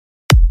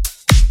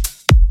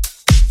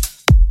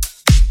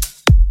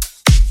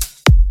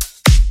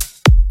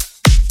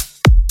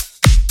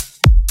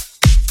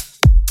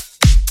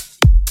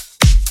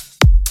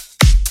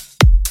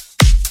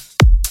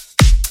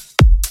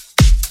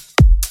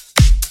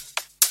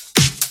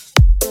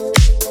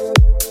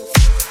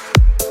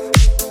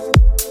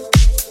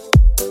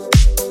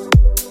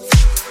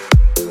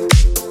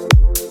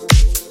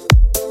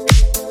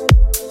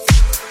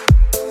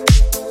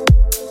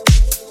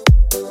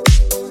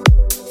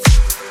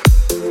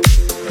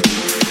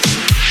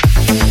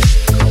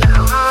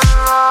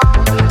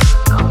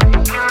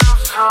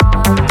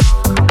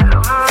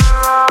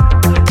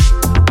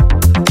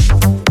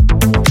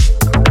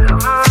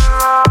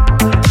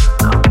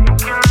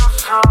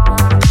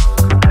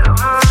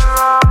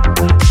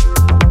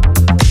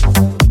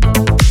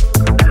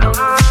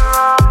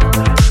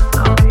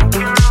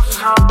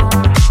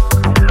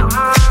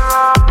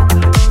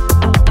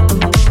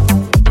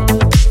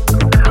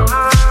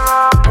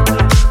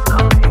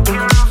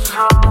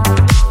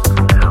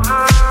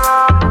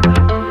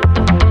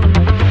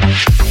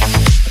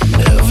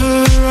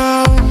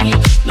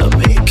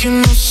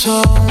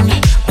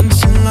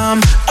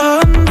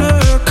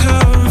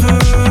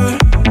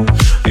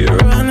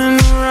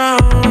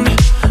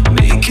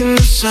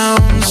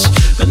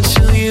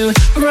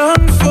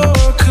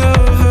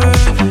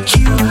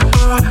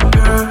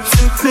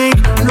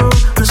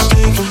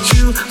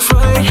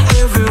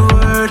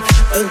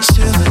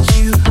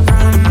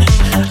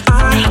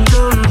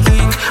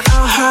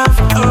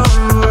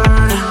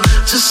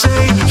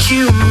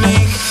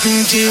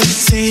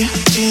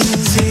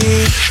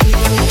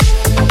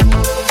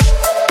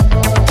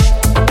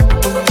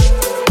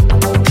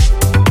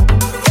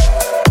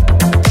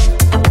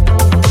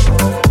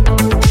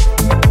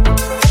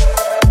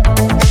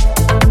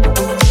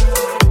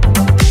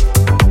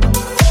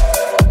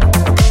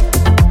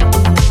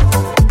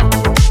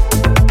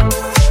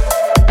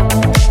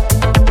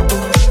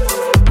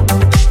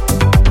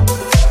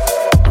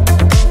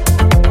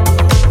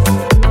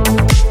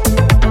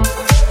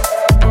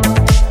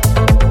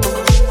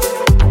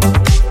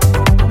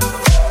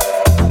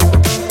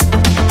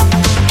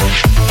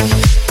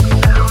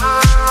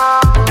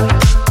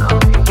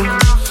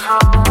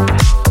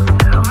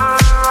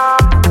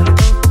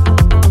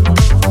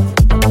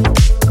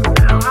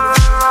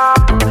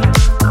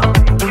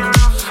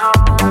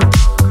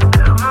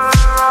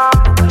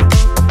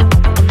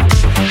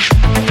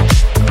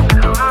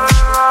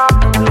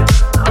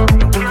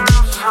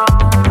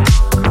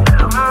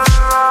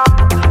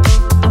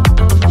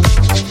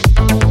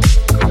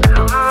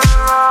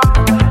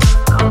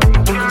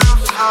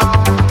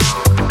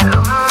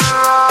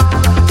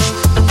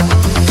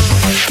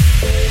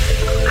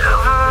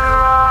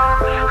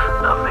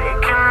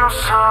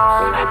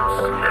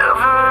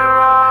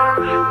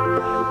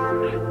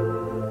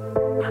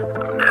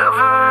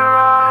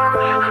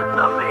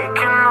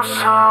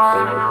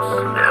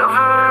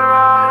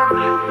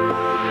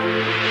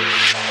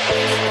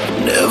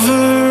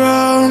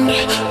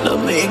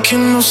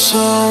making no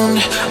sound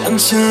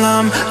until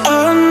I'm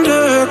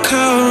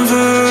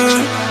undercover.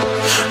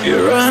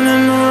 You're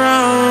running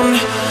around,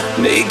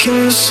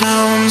 making the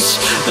sounds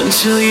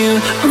until you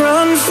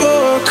run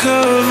for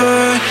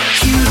cover.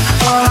 You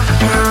are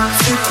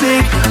perfect,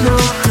 make no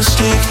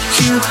mistake.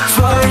 You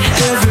fight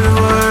every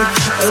word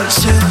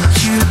until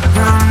you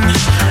run.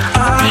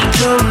 I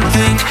don't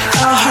think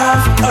I'll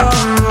have a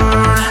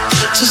word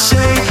to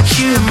say.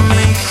 You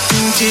make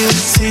me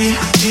dizzy,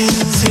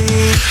 dizzy.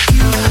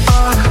 You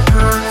are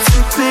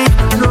perfect, make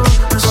no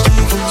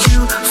mistake. You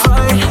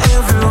fight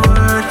every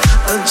word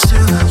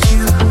until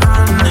you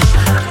run.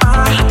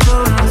 I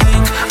don't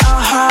think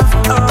I'll have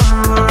a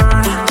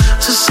word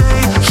to say.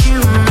 You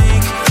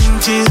make me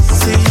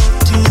dizzy,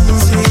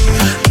 dizzy.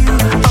 You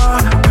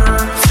are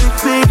perfect,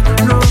 make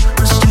no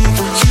mistake.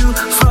 You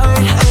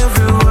fight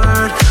every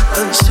word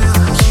until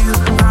you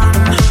run.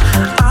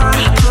 I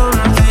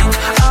don't think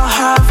I'll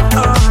have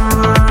a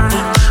word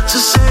to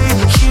say.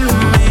 You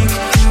make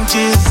me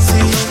dizzy.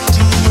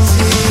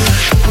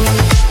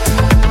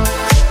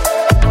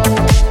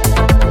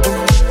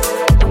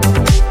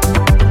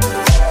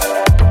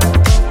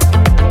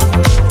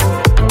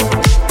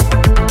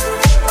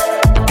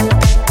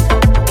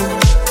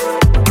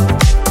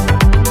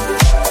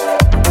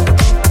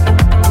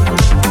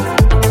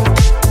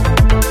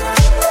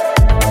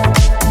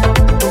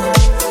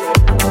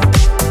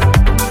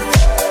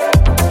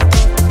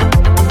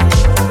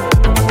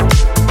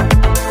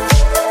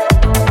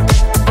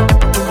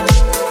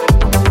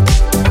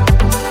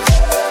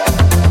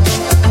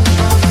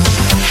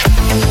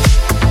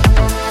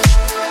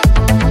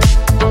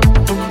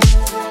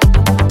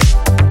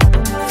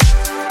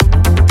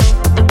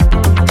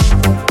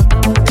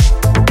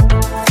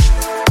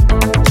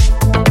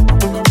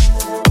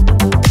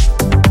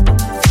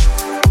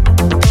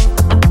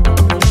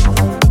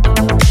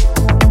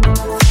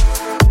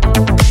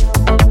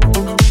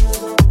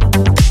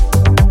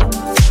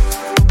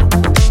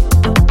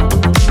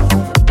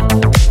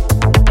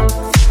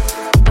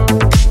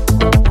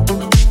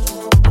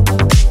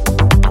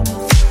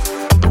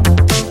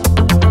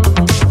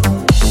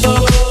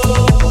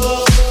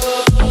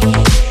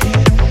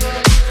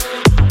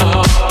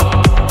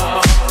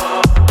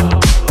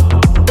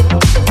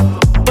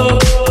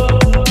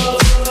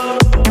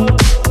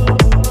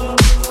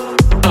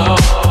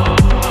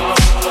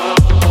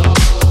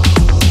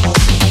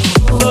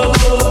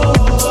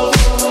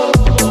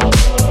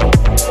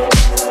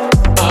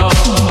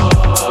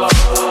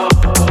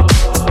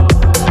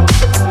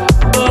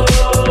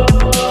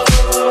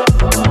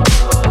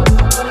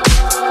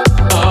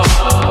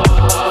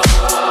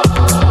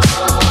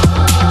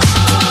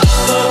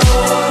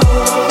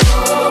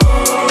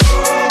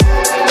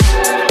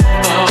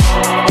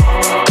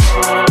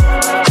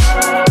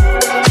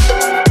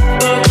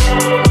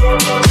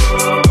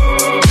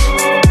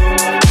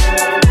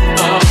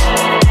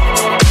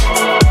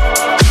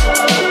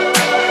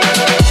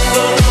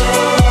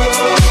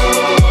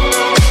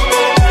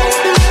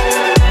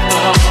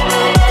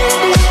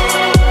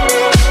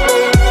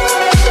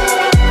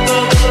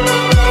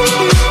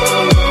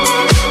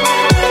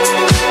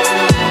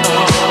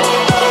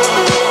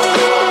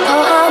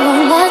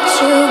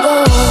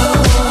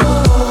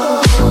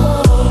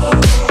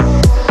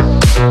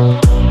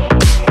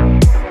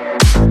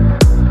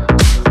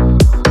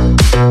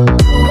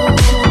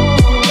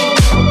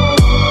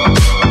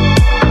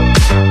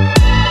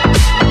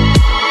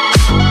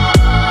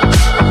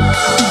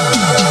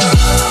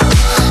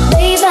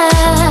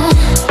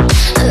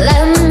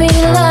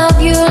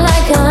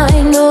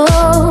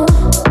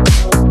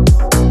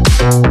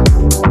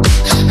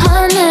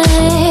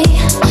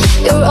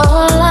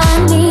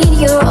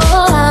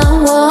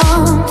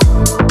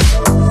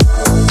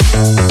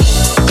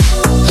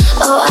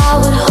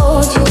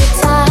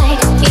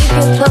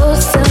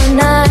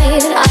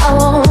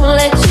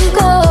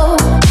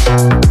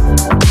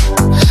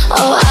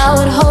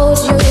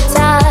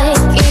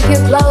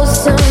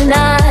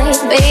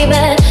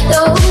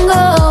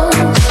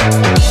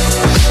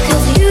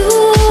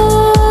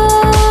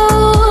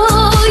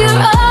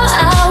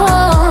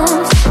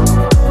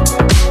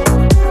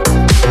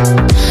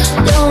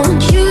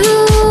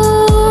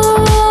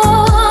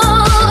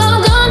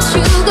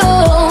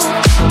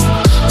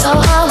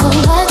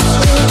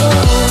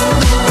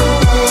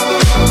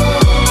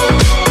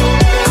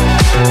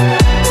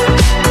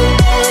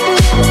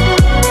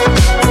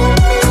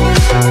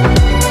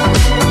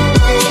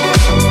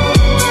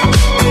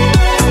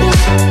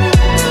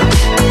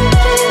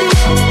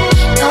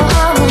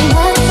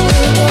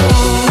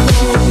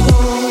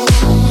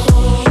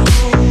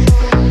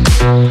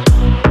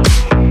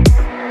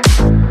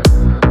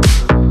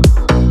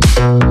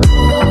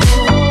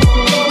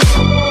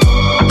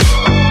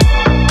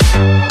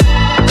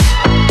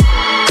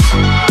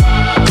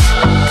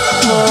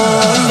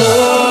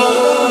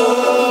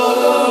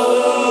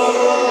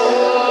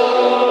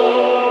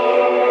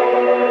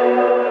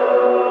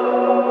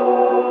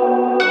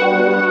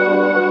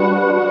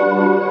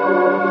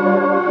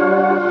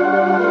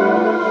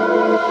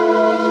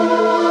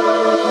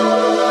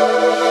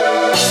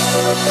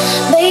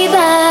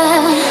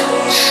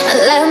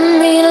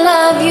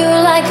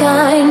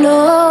 I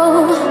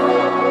know.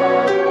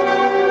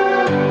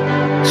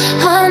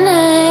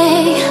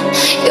 Honey,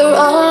 you're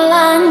all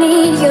I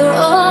need, you're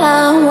all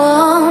I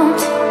want.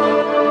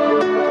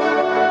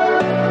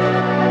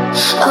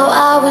 Oh,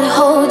 I would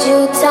hold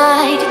you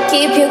tight,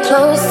 keep you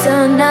close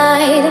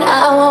tonight.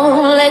 I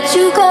won't let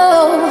you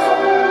go.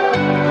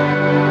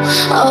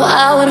 Oh,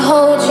 I would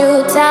hold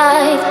you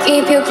tight,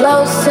 keep you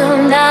close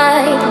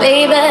tonight.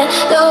 Baby,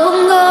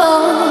 don't go.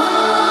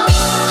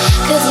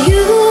 'Cause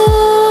you're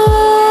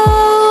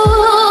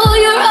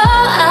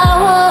all I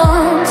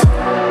want.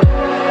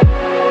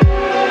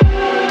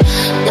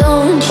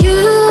 Don't you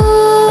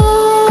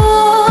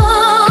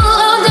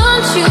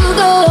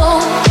go.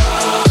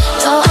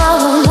 No, I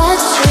won't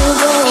let you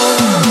go.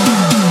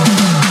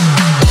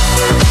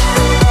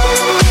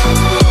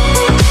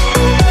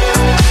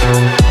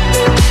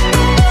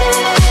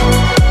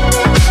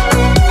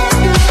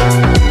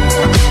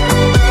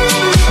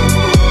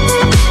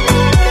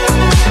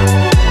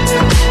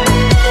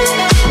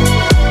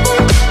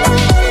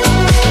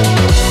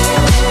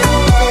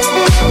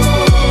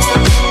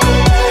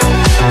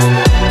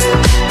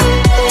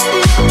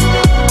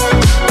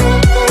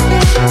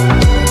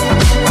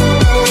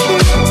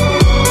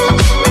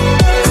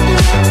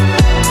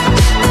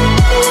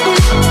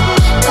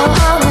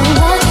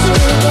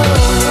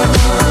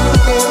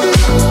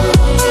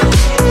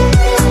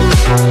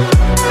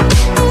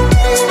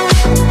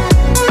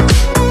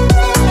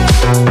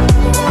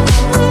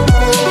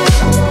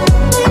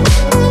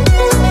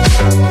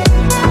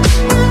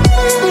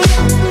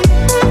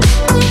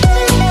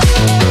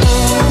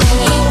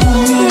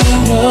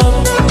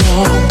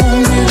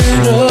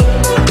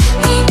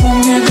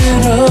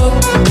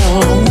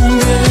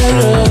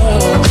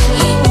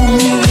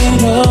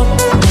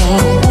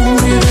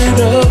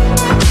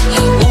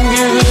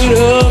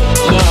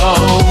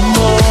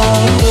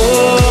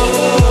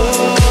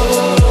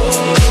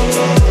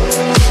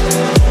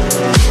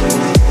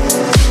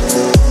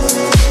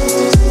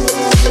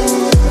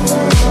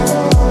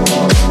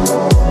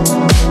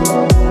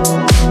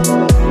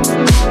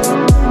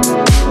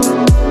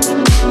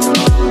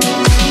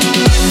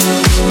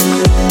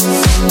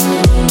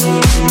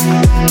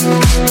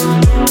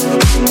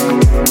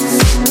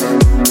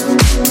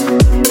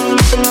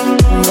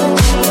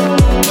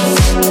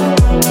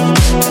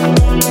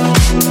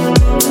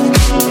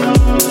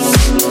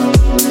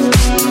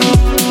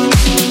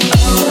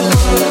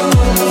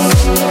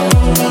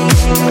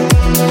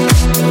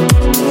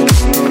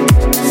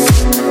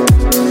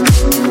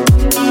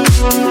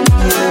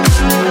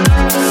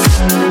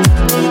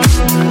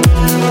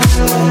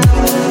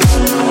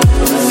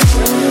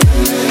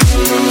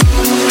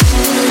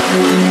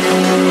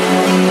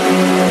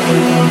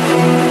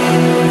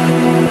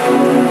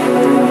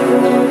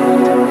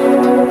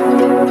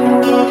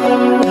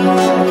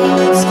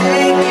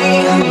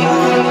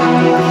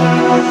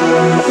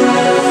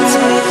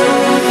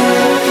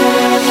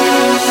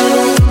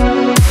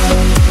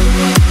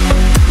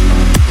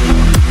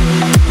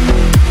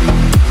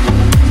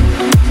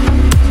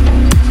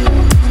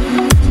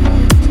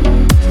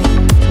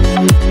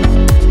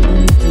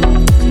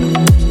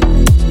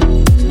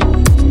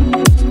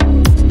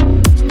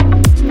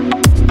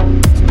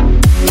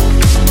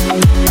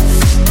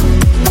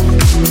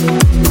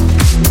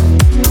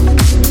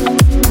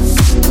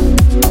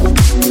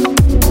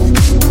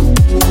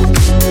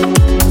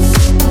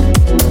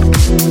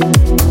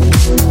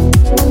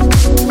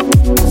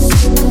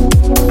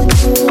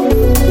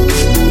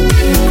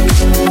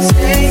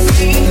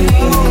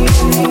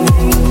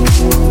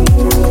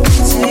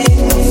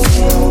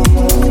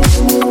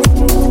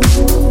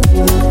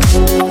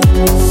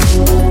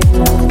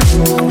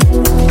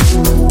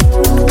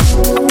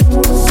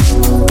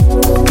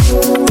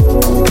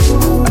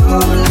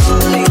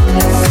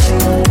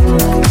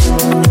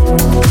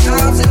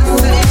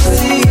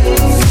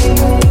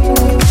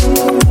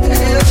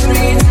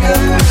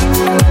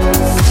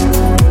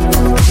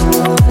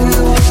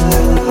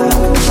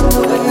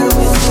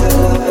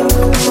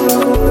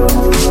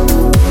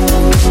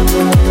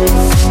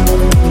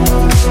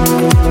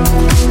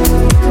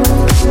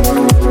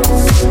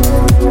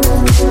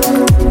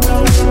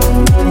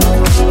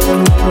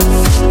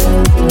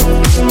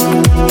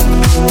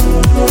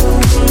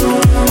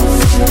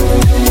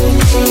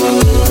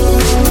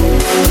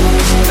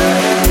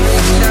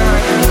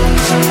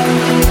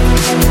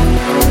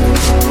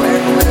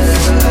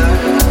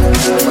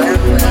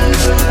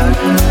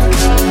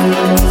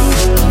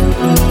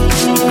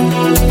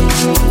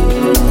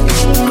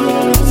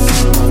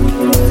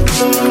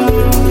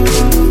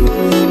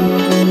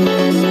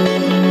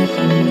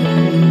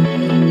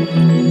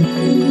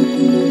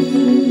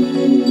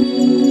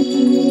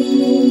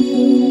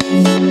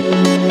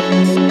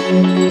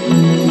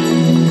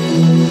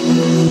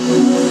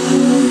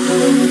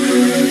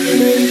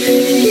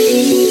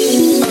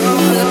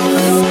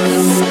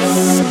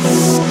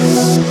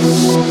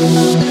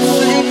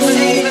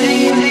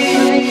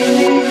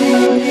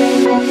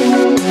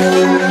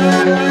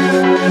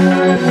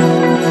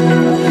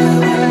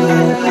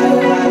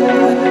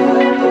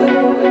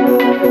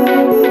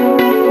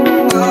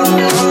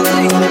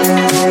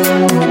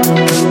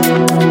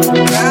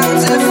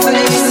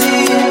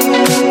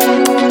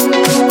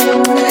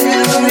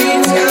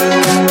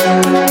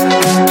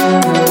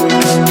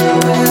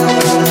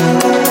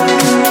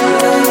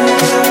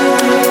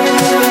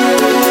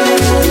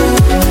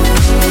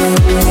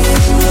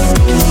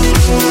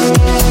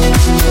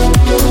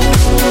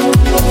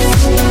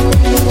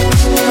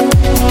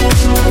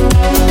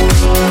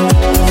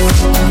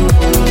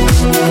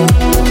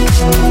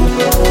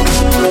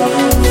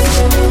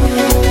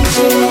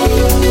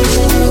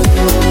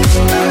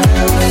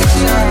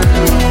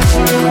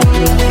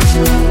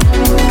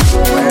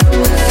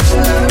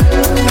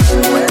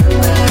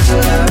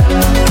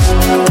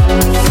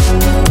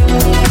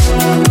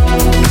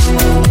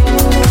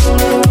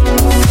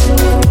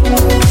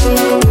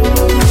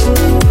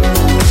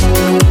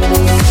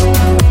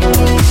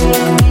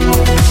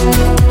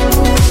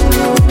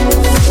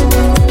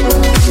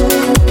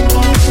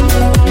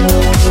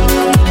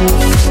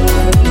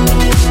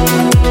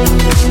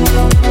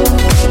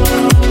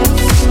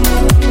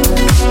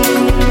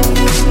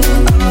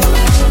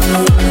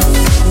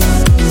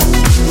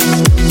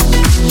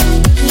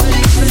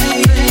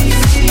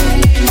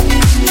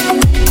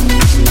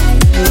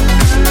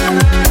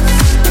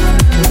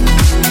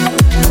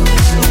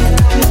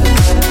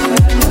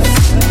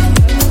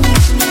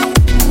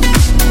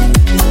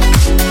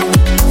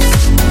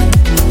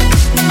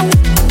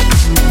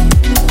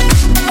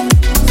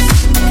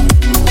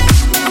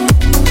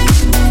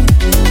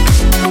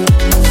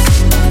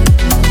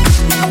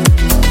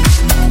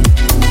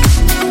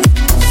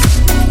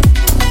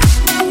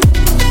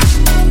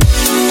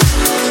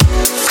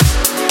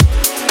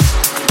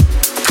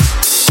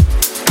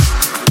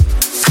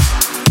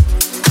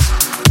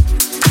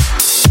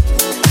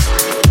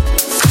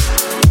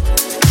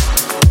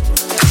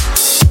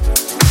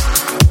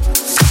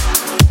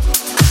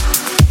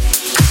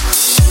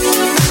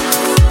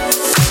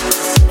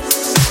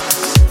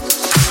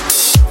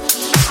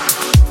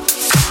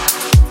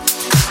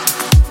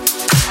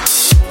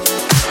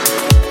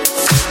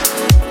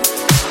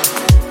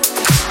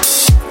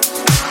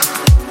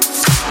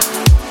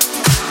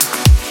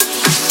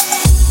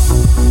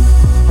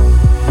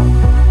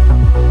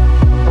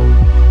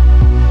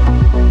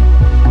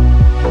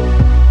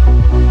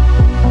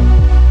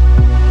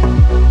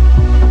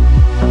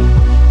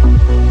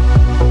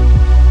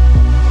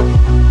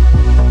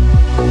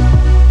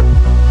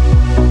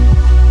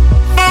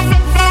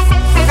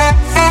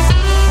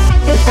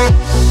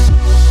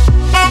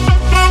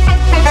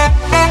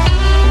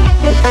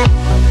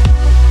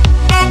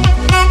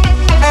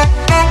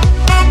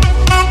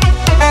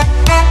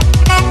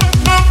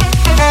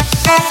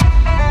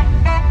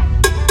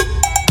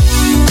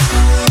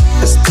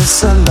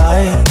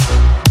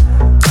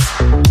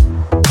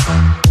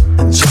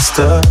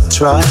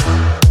 try to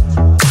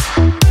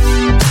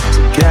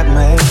get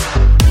me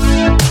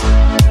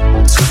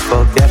to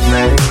forget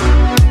me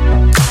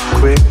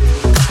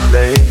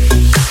quickly.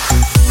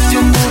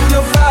 You move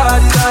your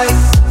body like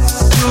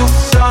you've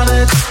done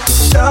it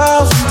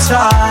 1,000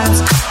 times,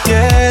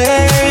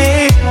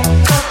 yeah.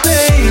 But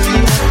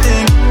baby, I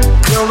think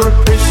you're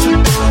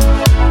appreciable.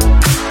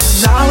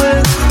 Now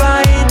we're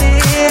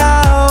finding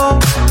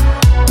out.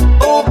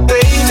 Oh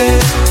baby,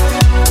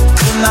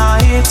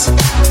 tonight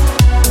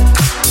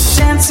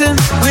dancing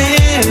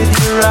with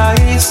your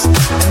eyes,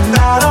 and I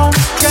don't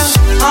care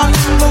how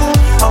you move,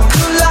 how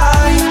you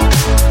lie.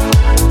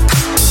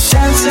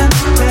 Dancing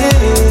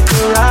with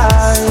your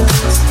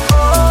eyes,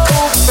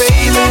 oh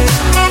baby.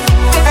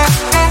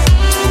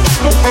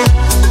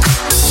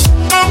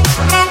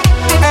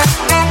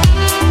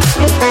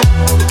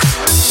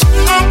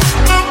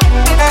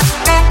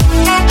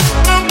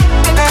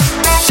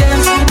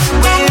 Dancing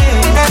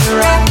with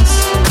your eyes,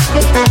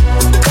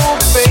 oh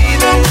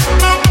baby.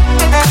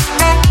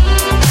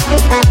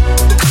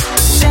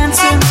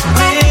 Dancing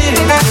with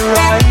your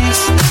eyes,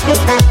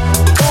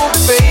 oh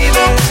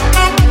baby.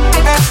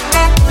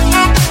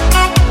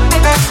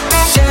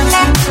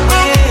 Dancing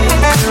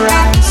with your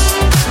eyes.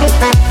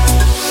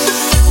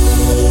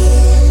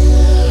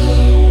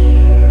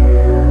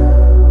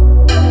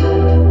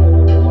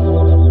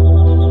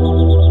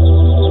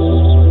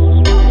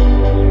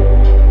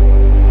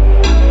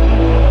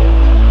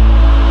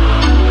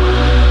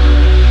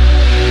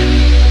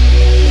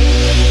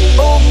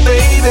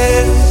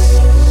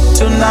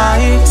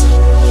 Tonight,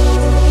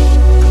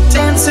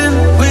 dancing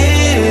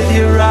with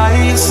your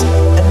eyes,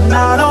 and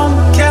I don't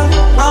care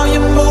how you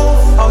move,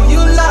 how you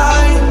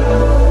lie.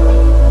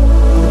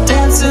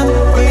 Dancing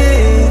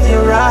with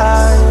your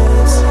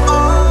eyes,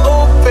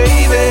 oh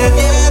baby.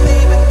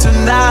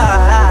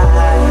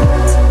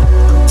 Tonight,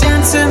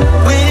 dancing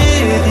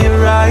with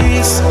your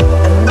eyes,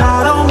 and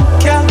I don't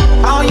care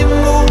how you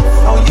move,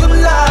 how you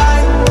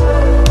lie.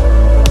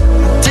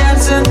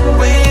 Dancing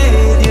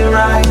with your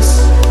eyes.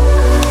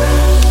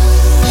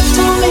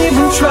 Don't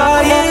even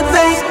try it,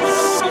 babe.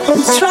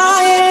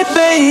 Try it,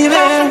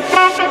 baby.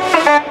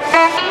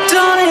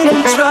 Don't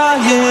even try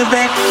it,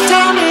 babe.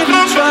 Don't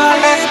even try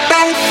it,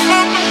 babe.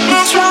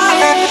 Try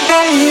it,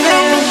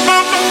 baby.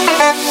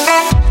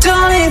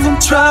 Don't even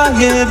try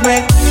it,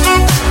 babe.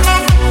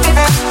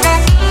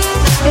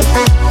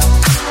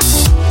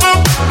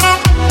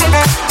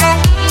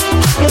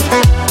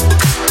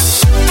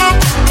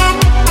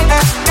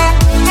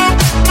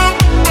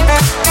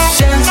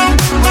 Dancing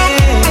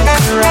with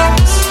your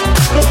eyes,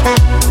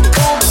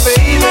 oh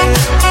baby.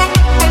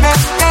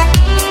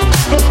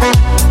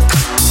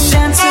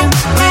 Dancing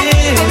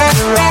with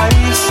your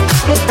eyes,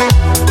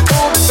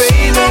 oh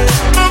baby.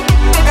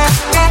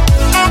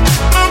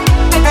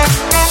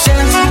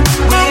 Dancing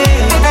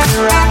with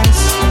your eyes.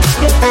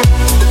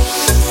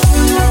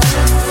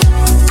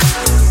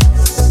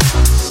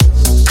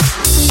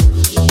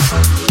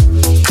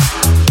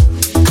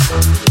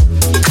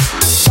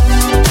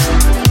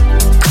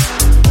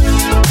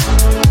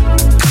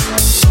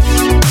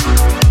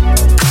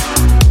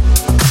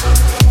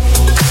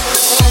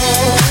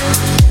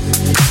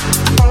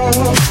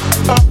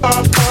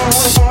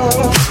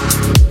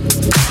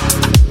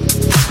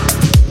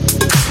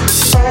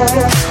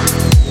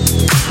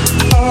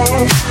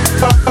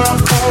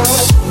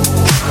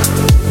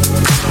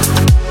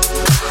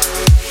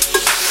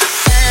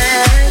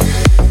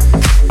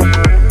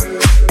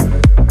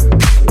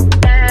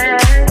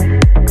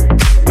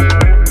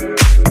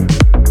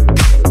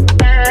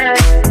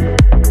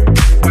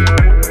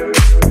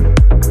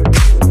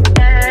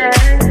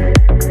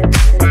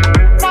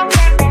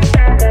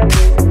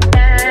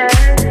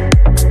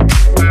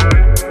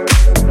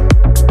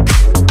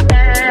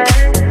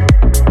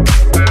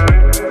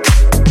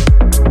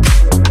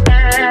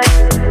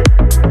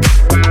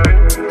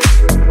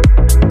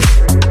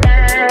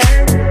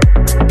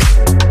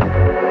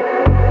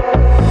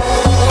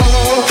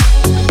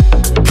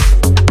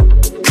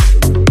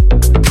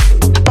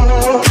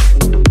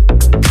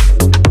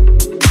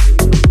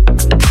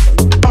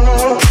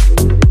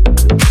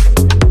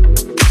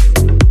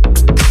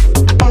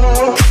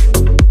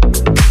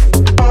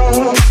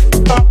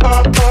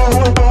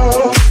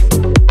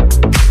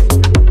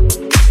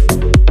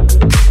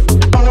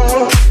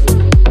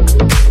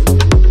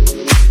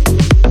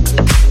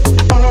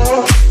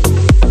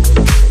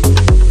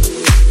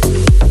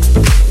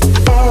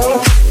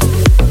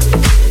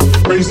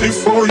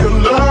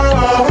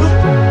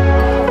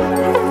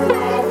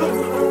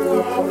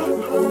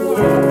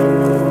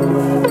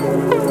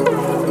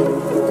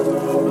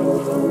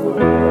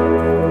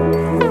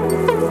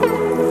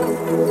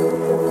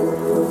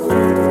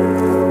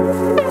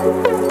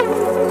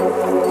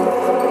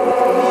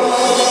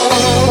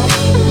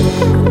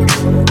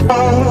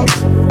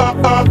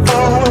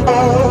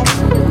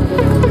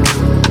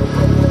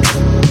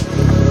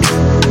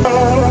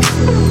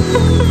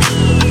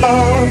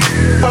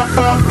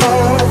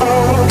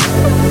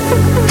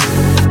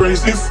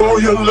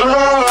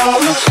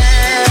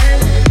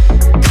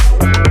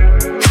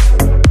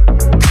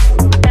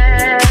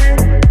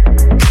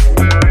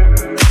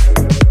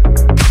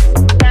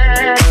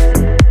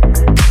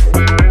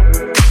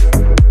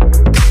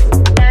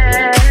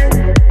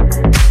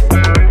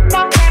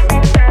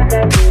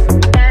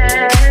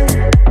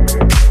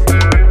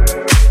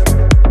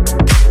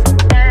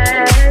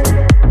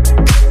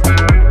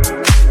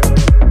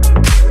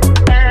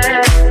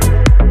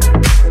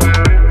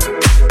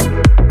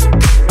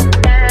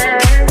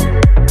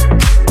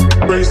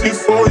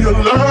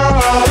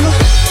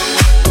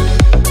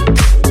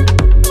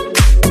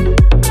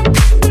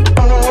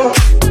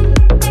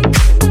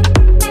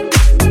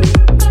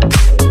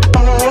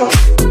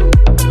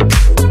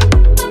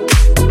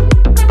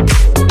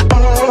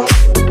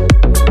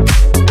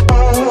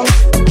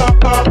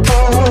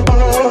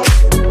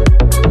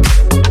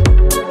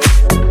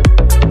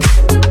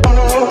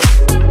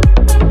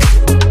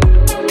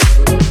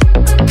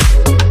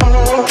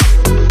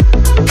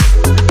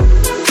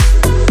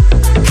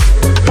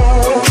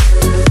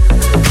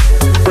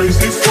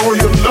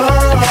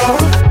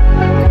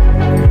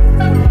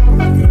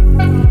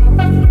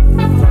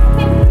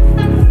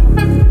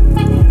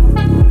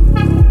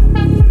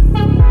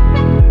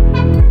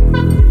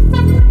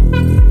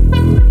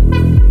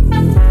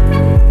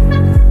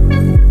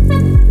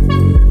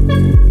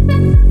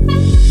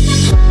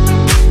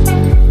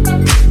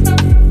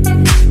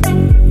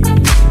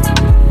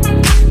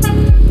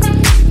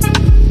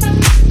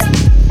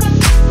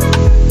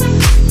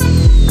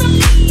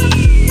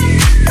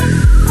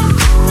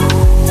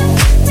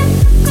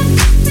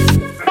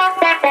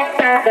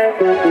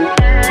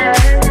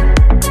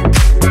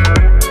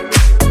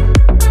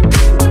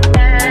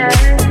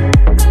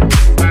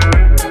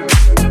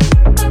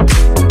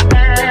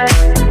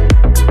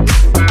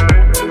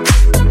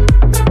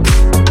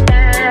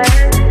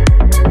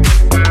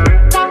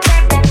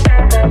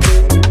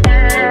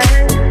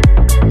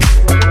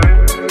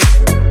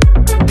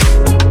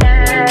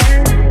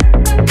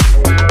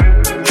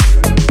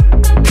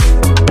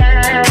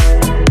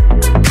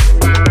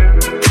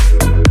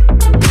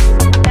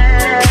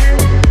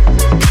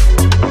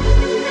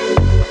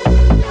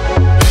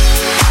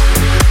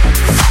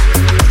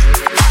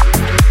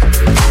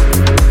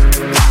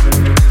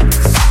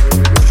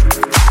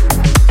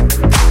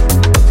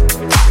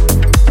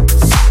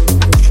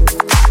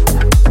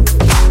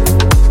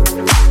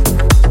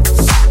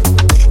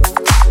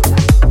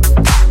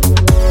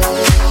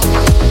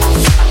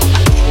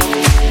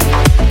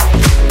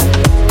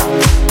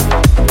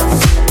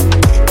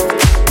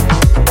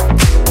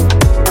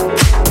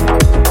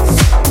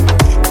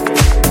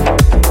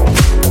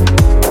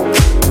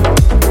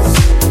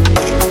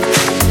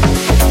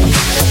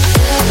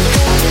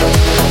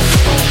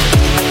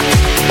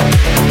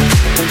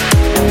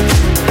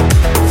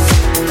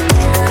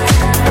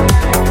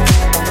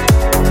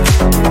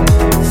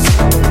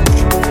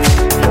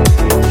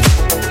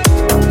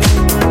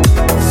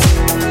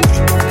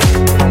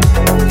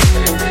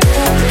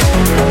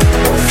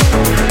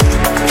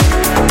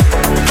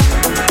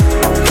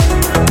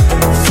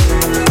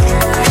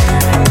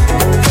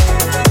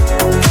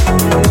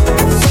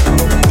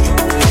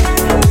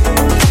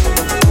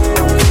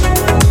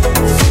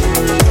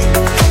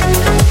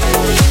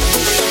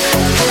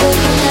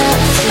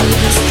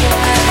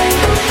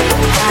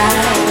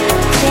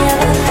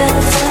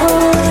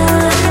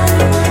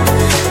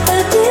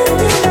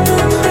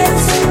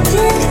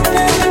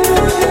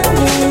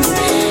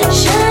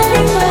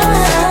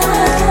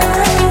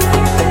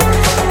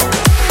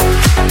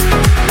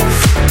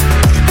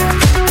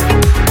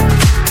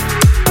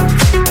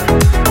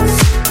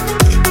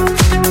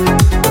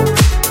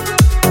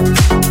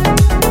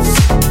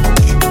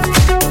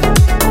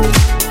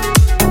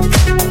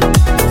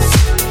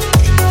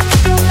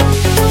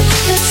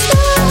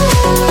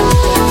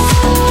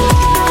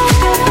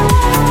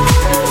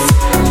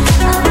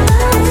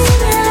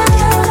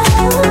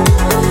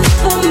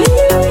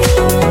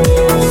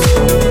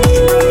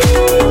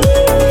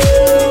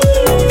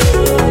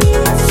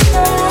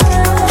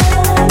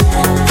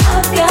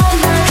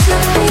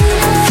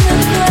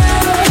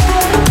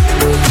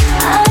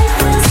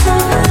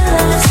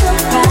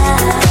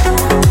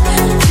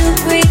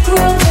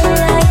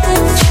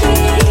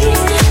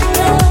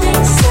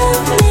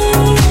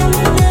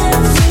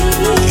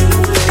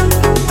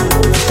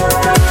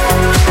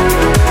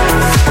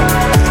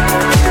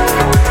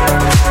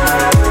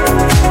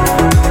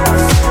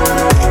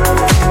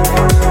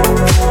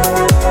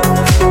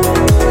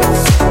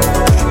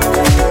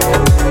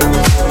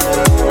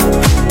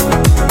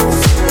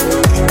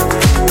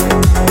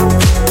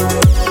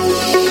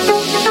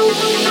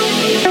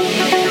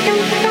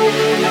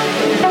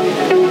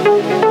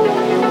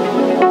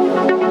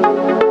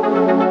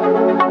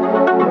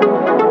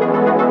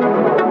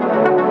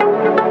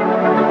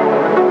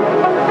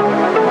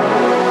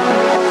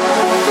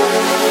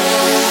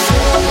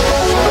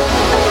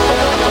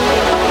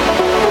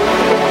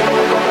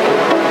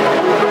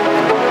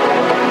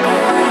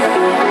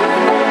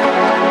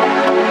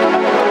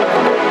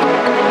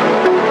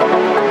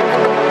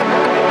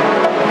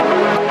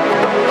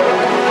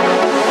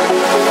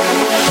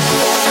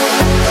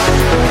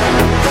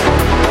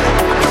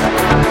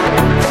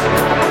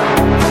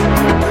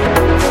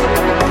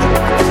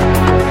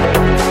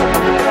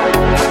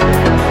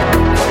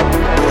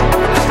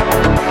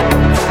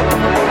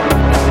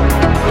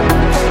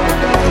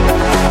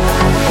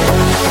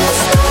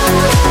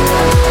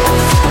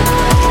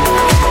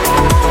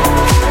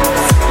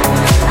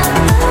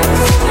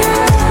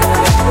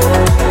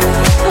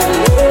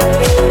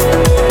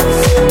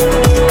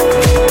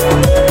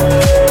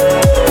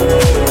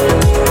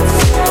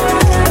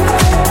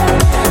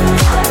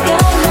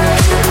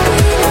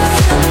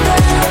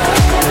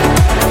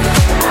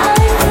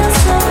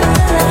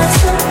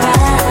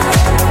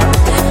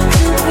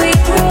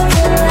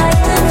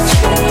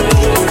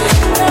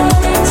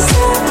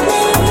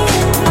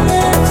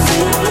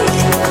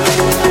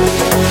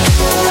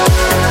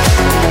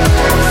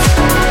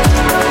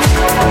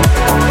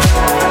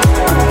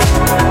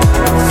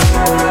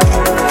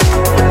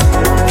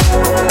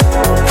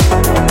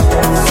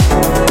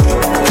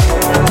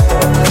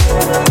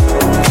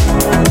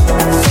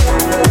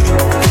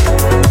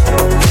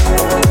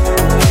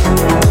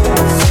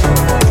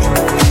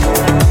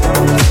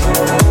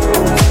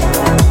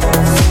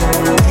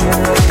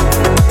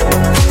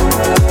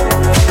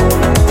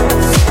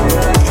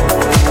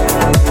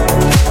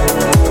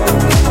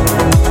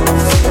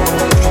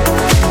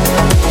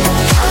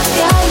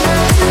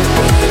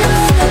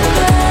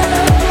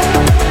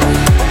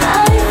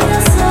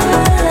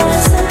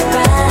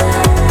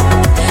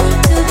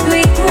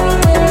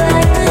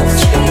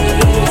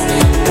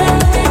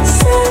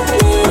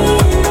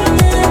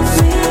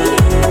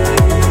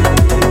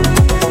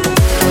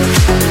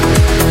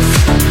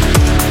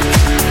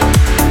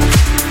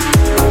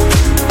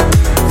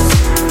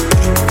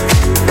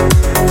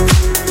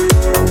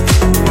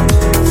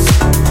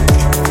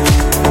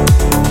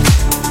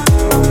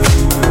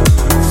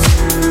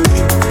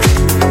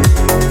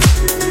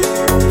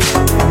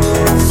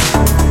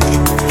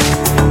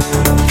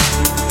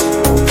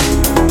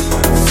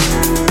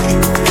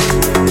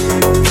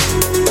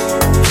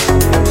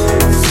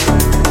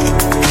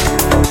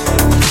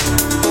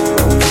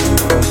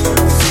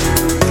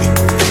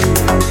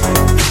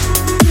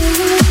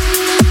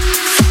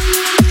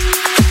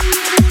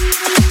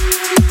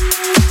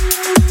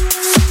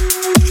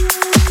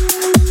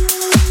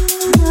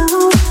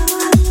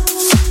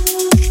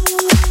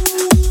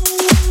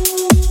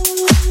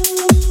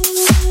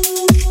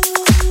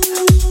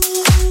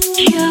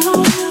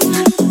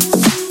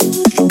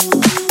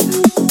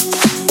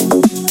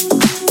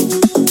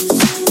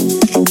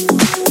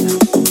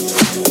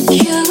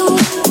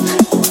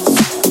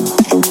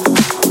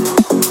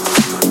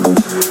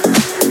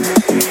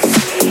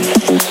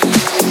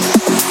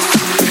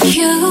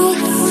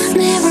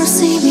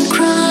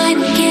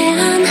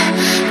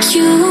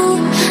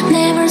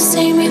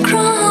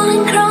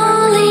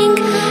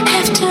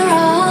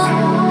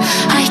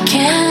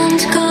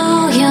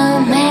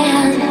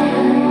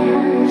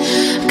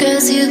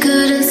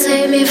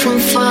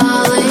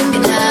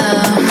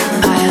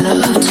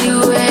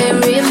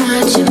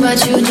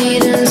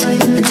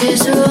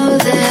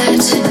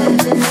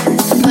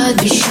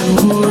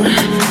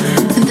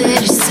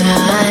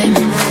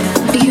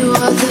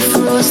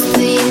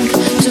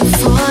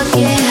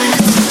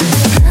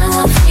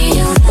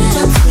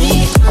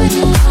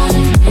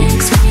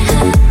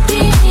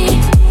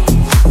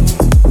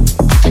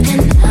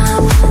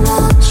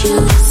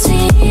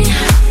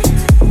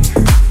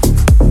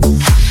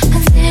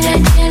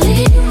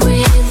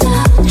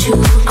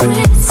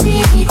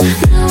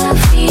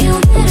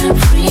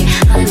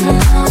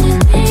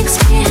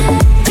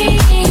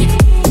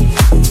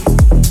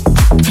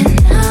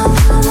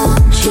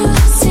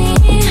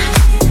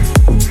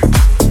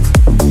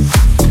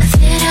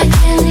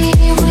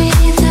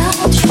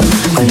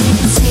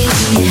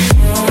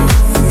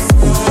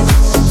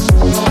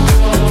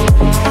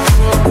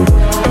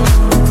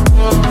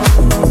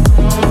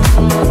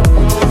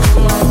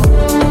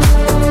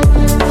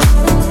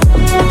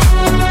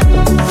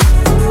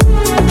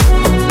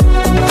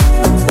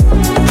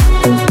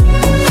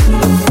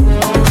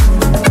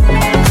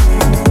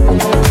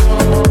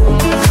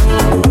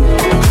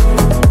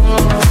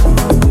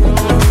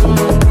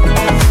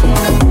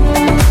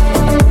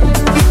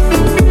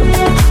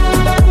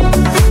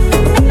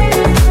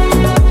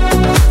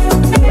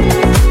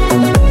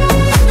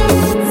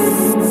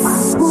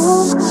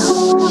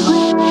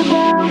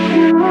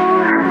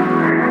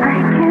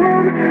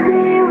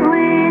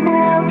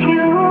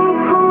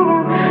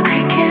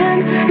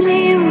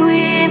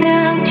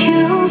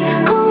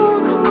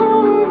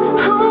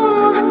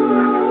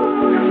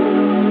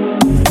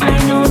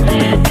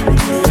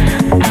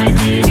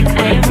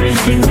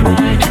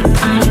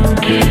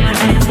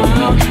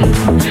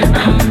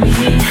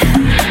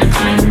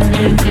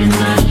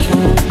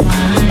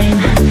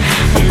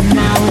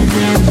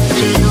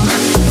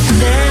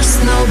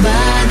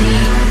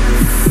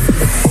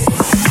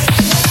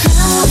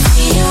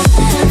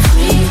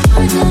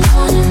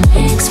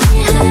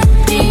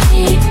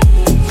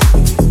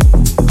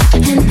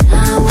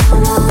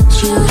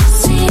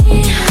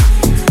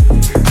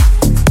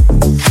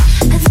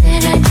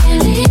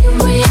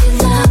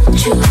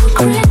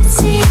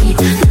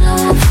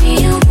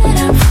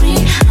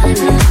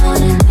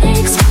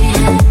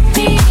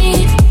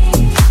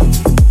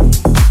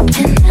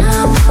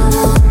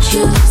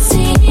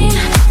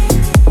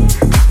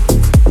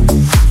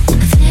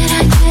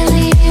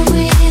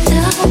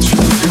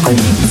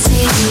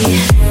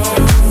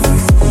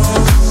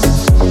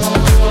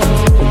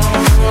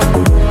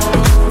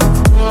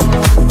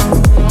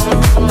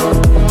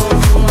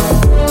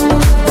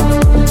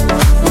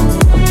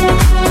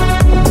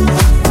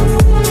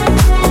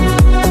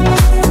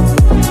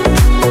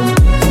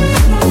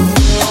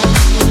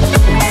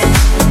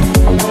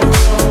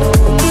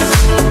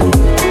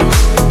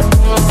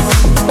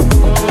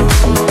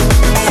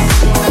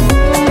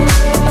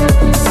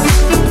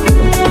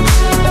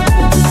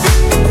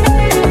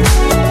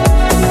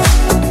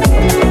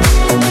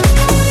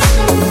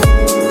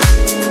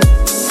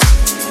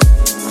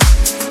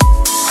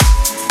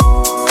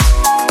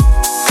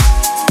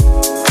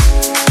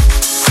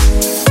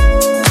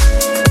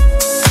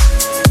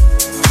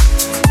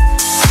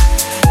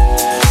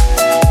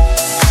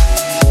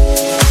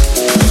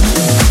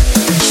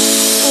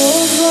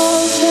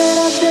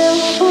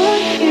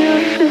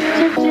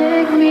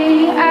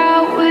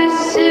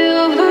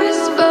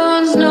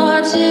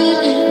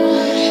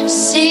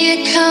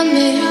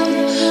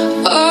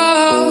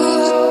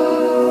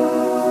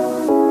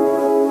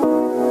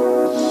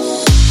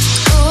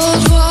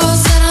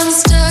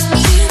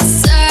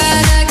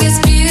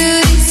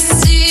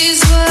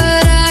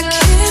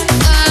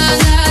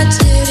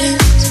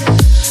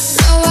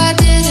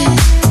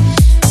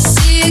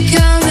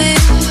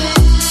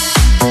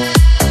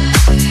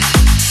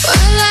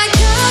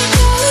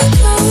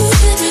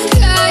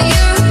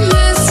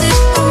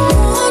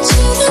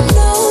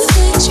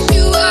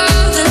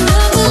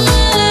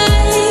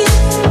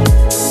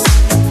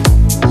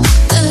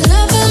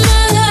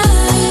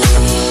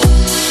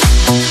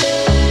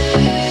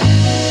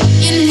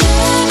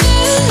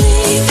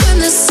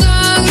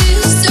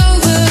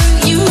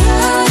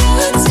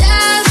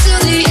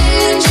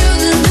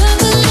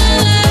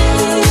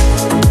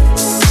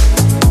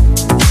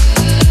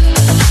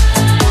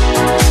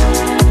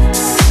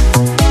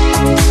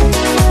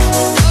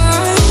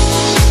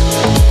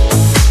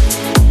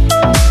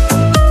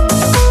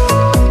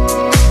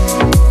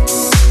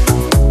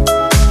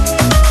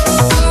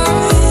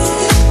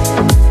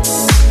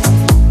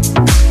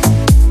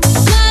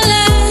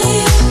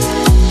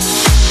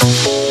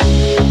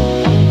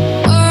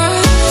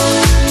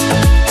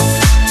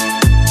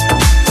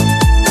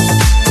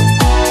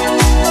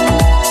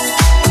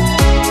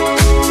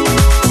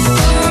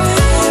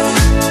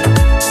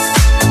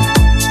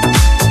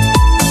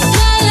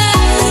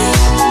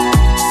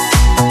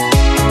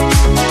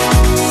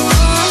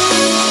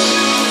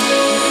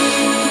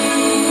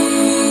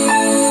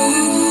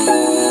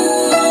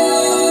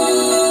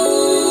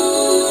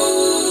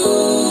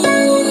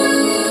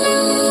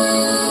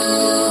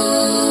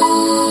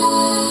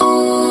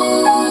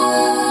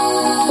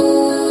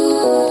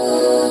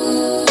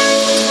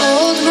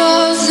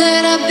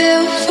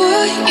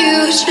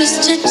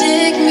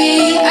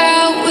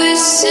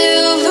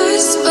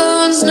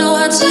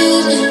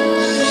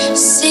 didn't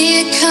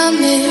see it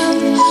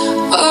coming.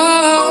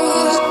 Oh.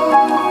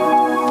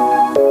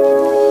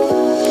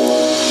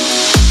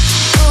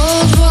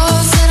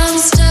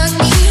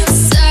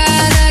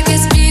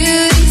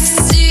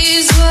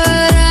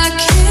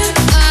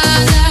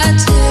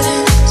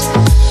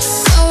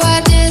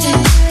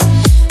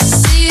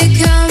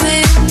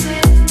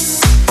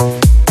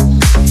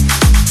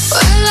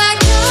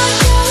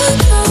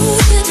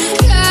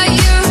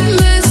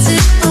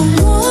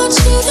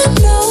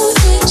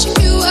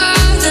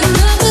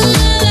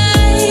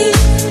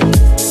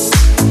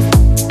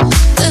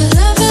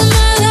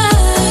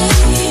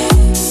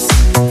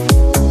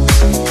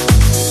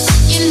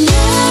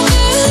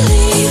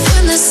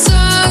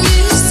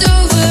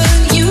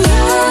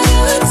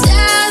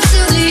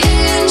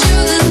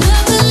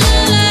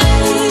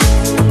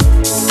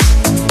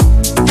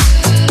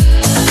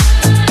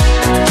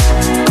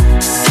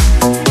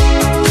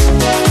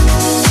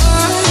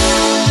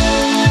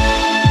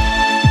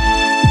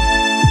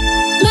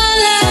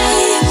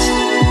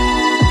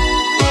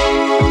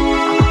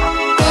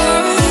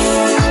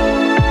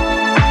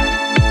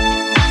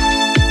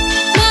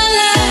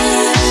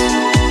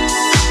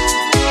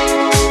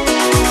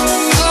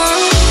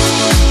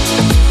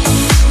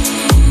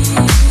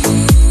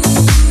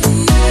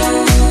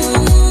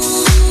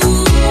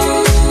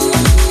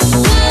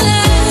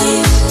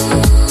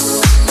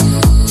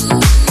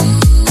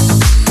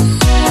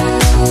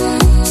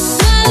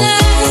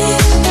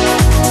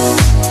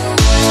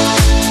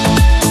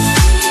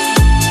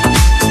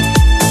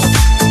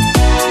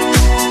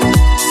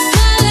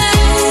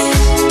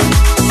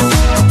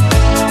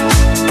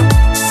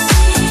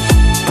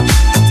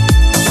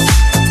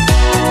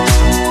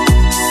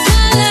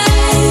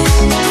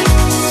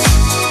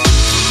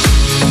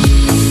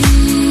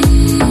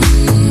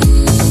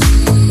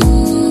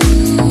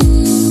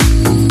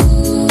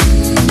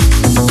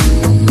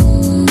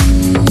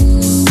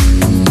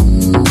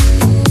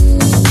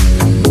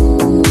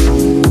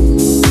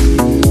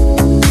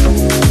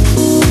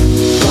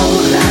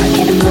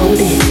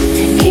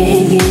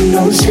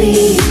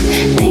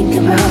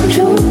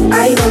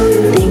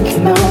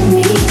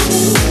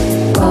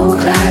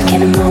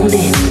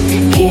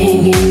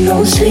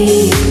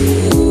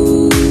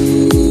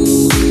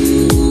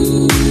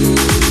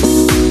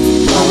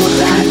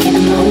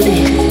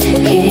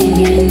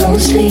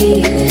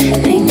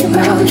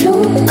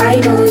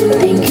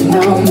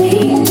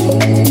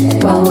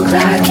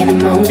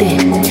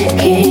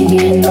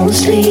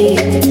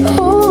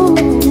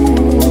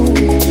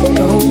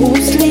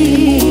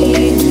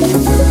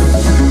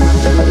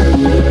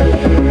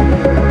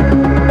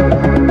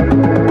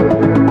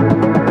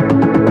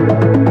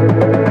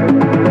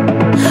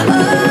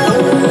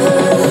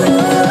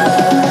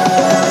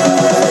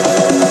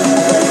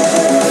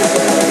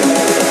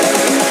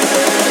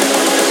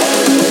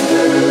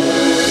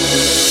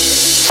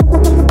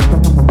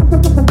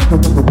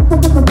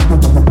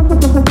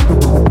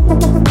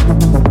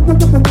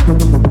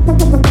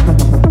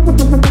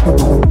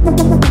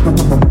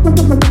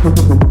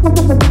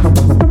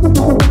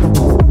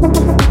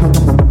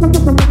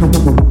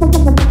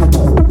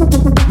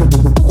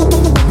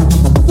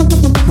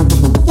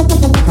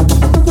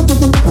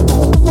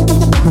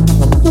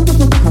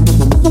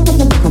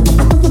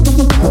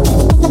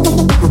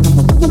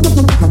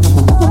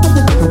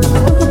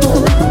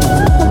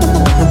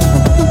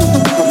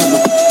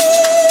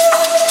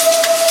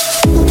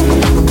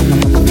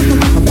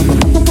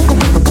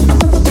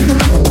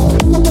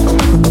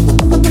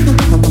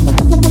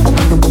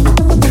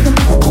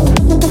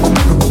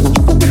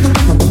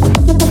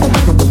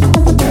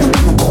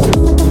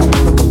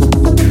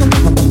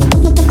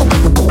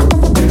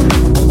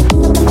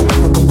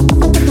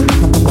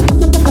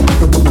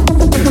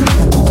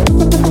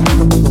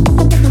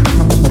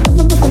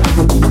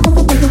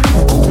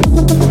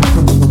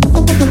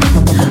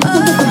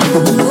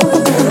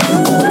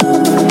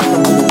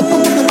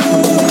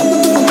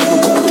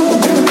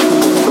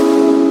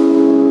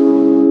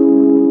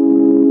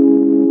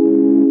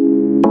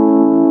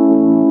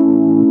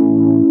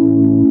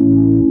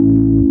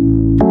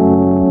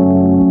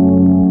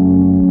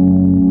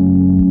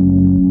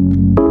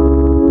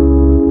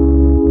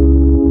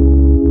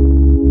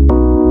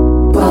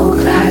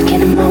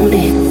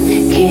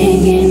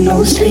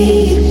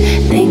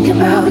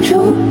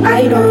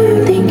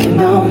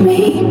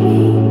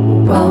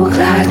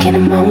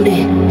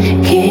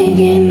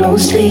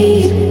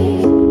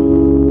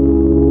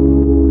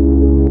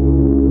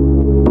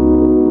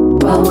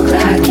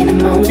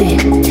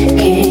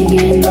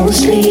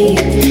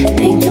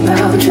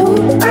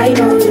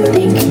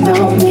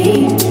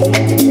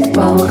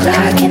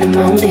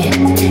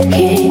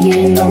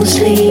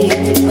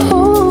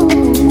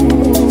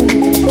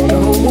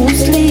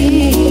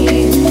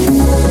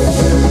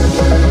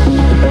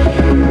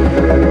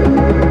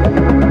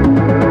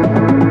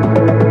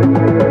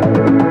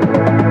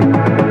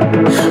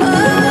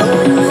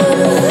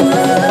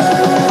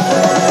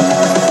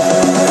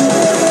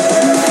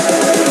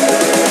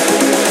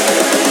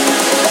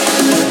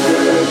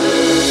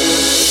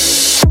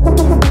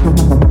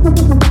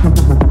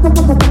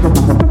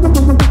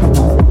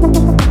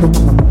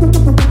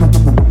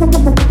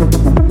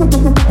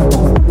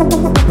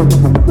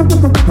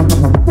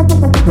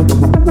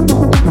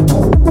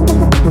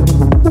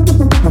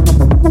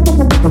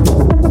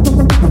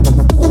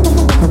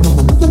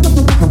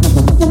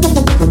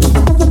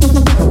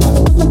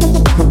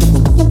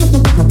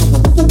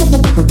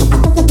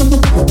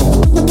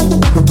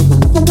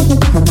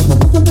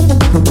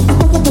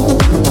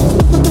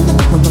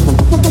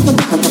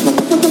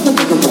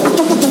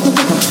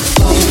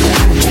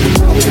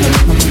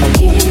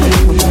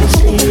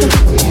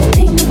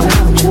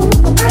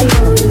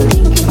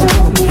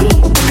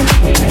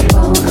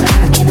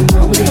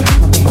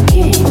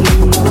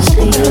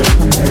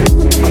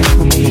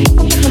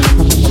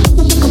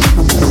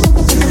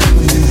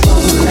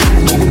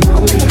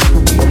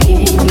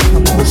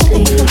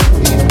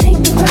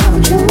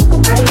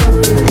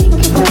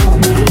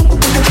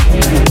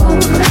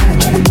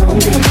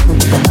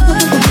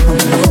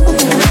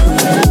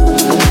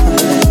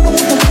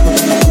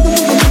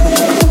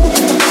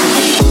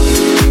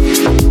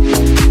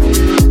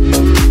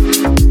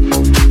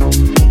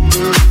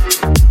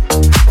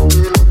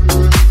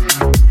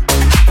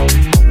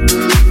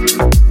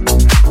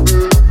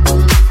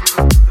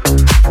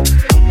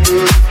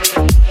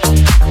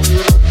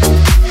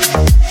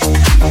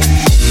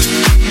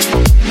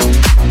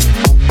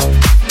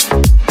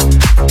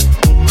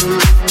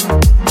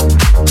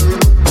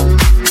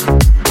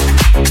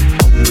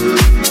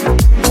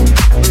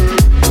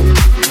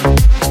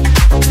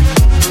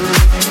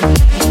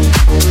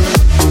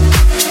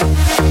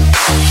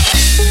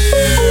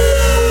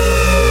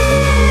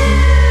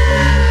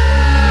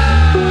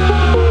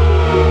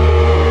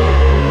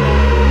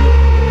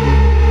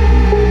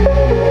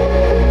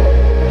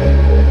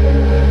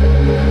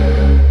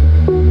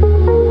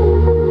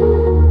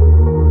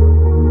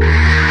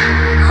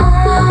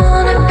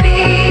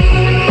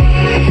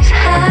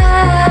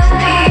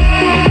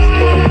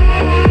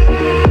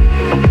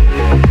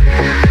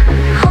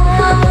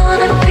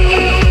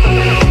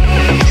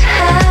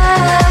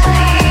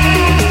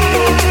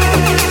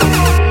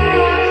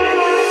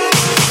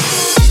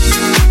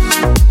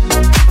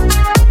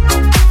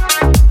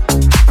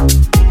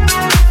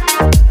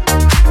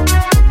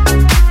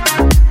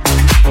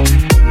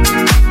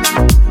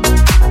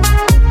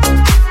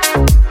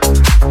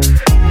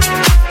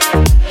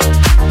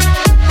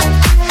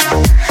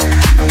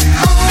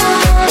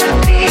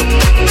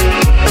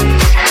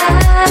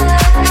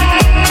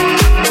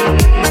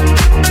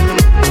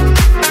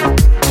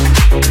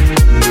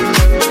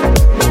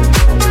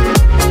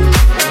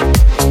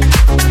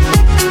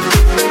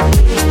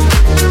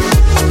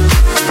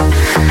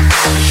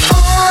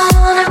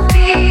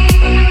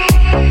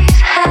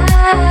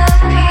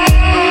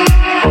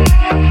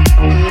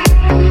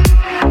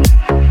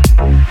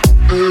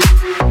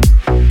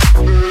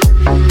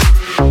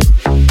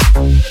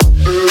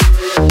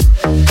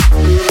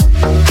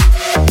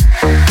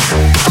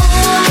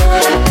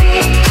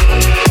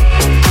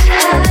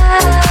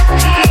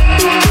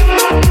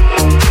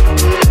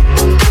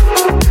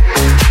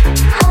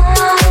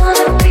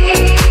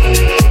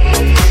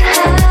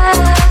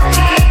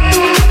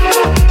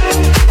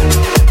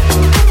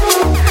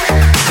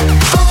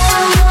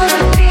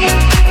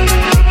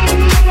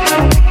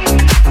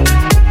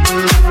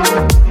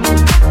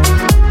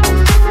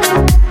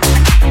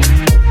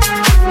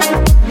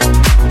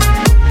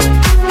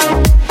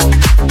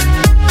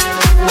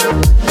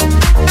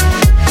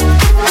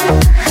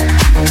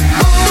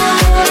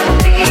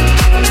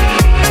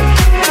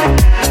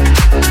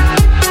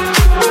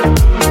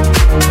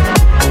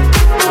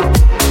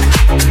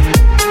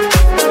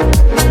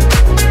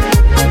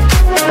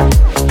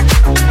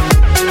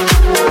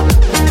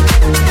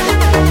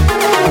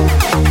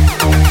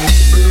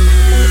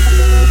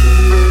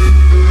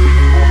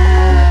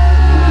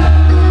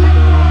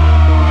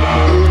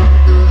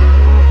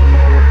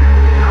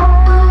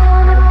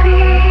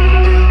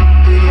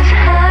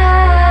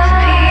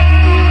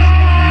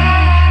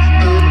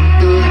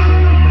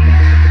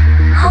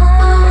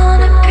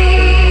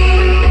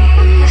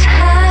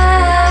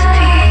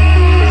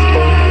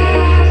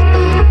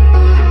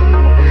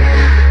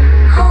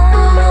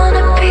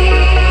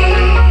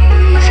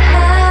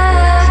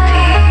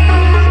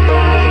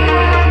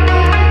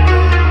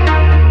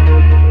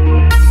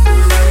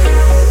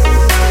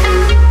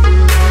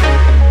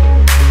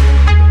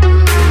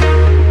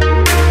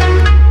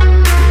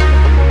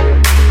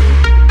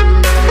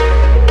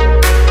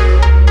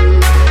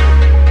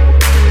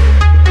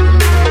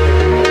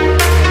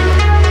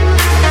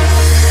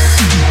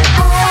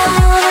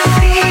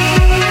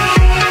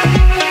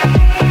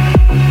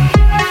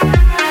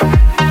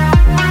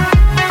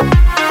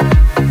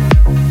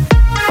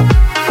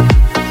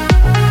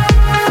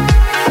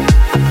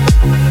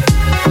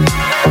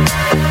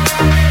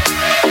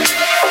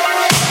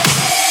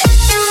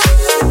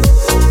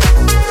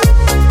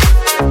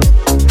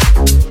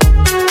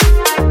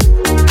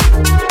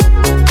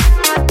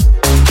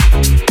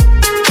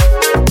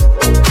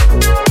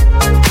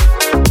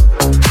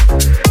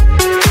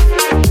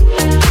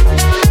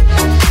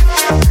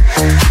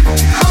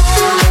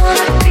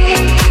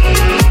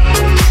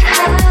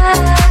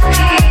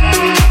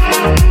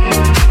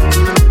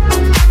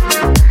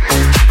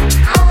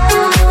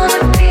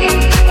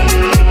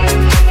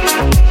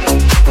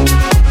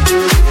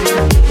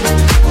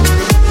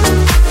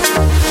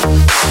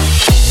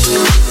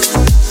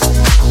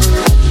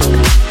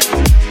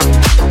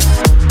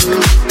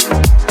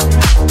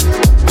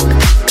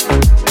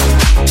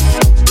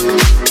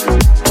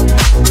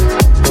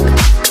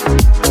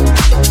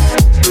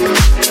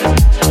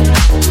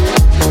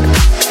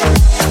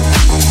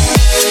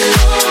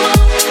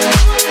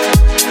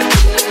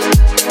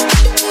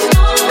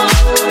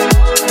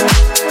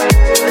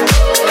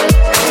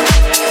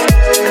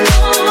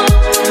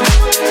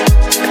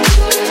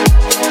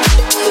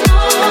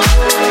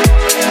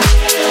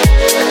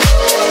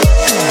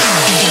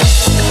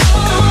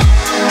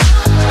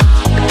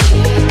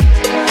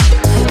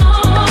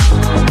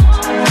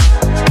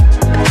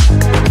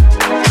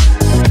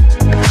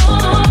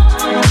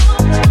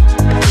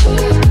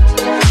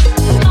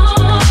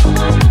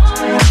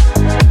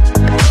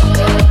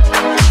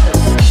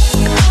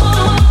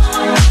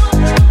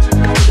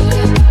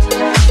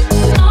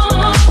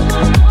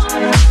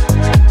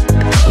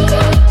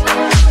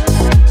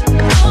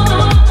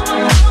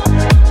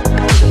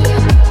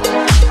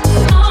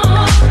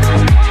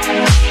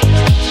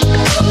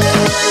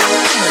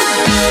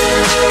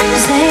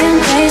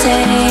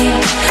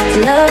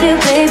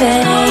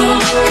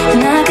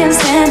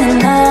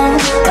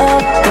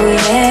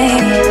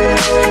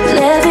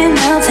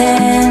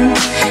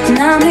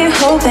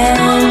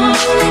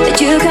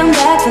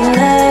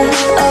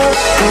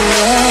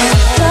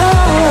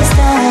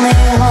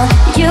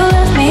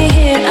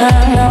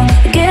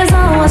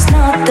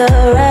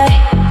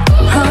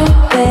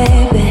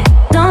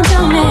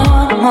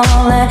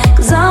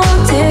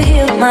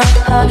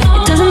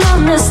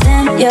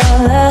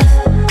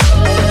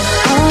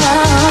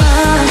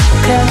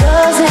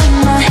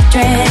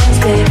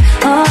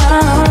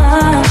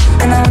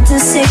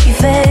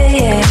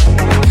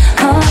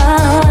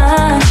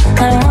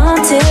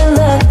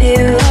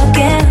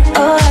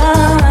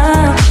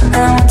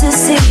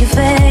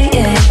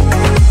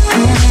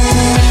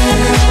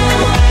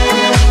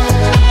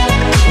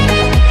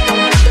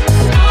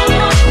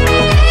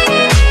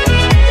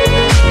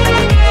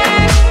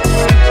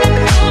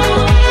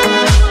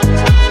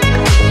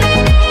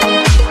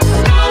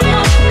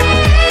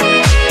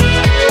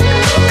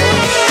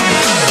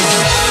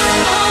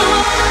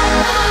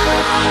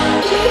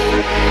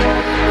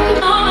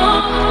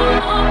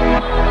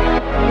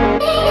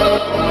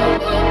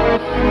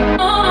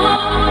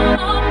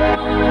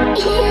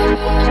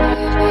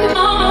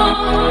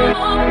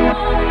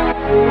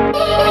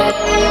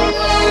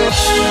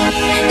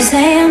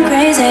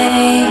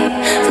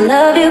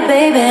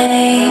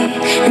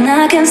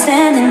 I can't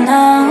stand it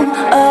now.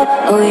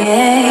 Oh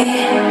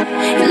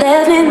yeah. You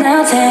left me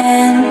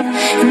nothing,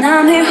 and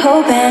I'm here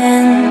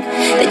hoping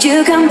that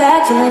you come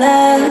back for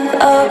love.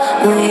 Oh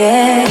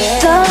yeah.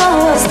 Thought I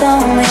was the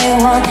only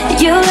one,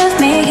 you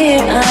left me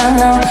here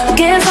alone.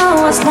 Guess I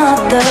was not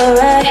the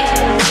right,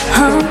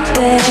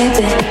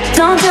 baby.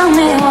 Don't tell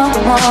me one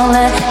more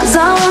lie, 'cause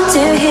I want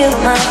to heal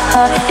my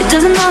heart. It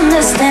doesn't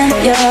understand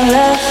your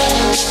love.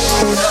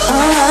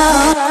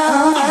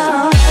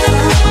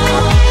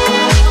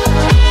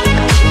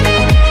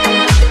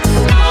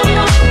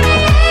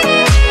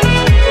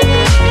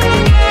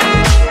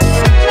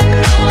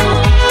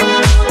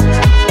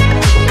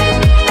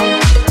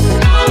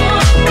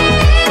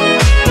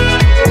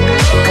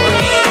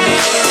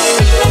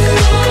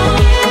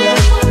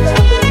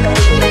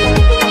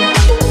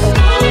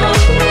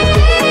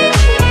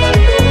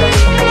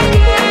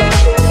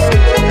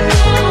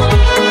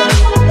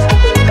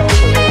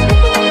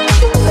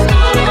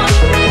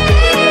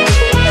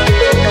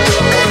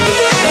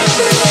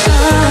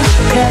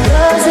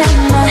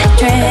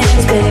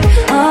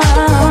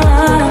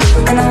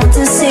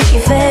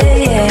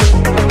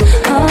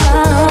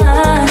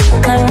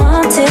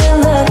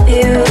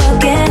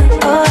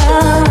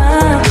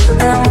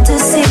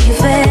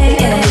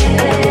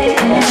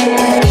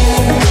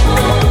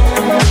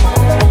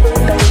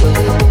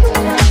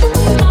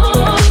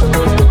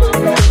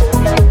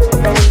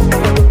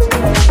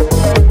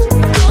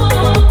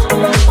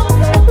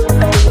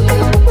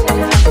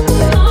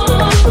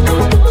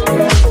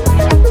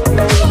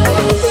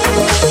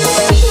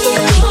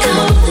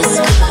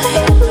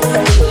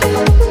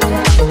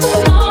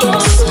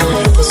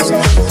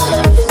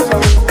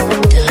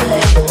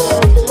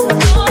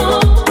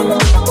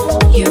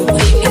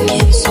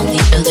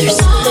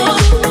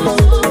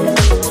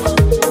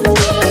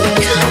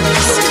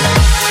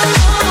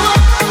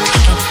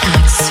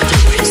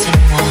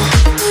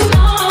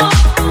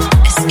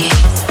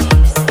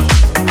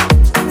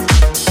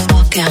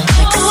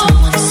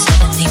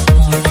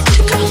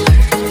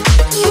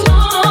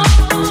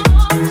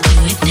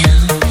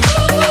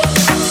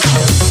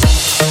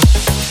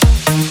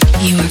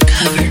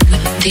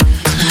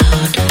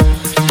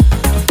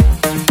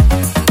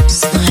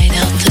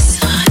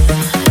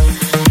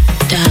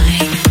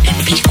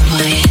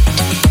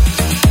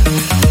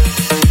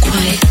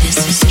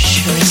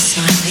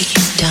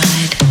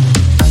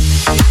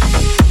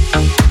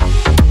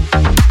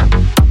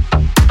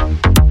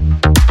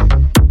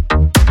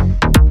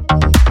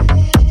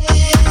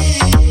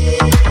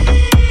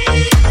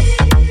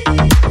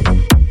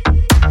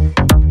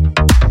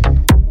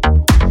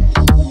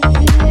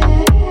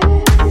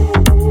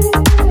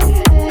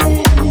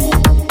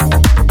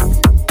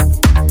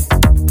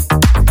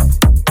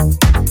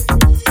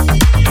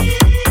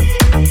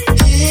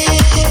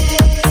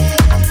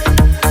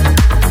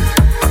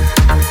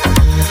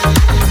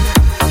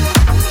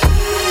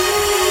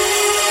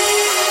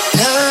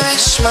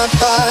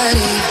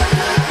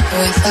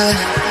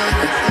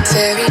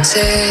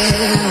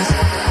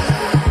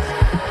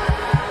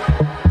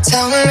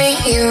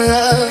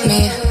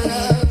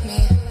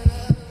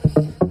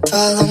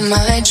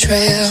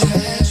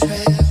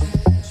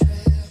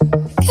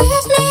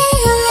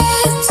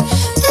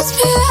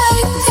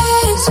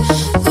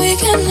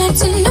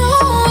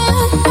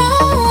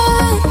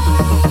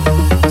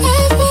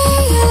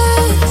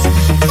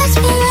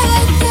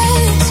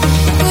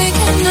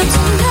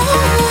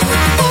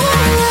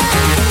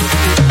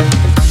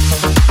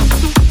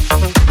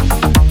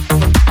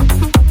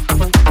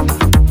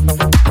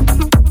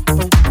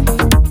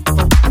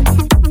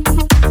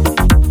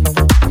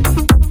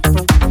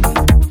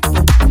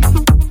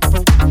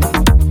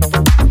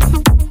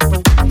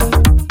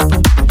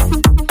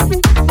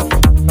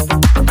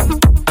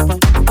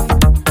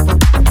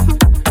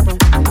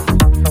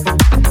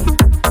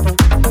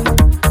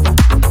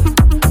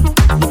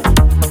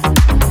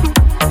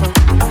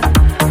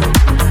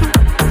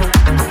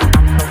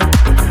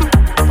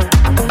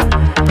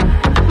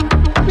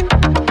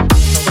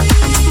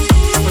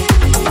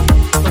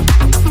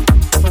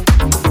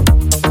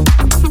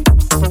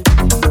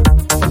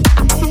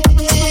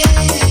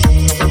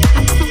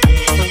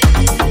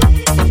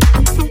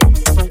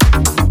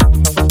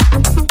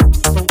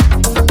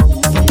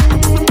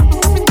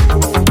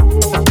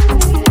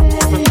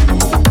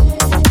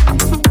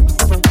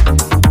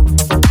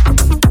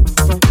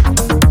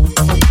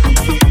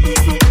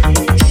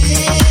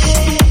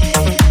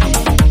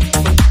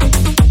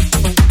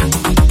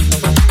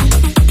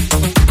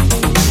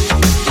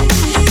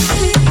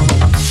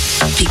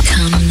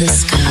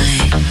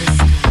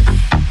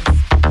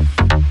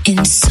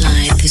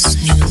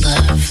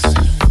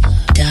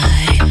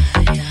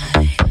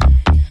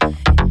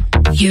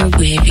 Your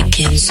way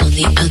begins on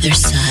the other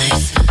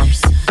side.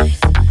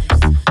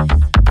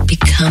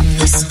 Become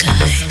the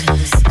sky.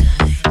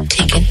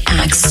 Take an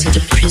axe to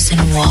the prison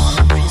wall.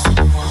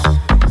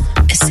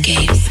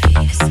 Escape.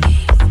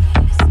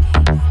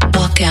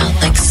 Walk out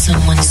like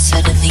someone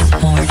suddenly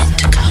born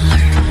into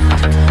color.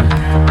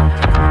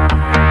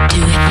 Do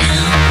it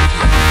now.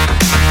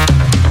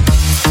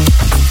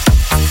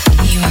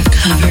 You are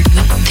covered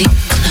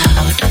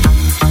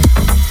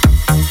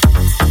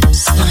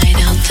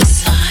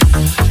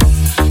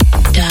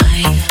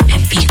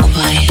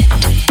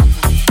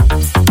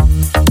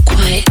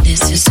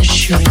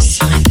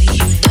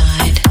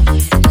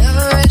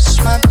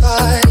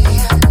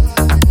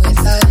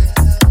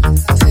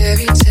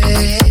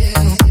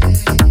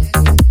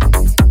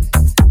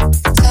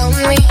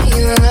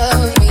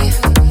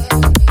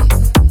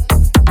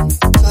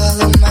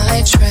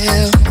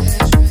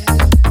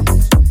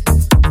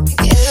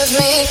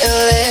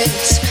your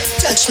lips,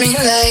 touch me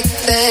like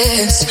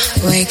this,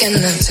 waking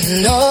up to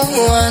no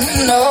one,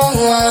 no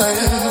one.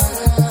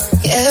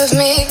 Give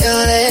me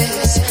your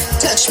lips,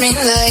 touch me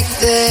like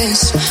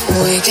this,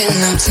 waking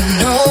up to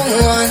no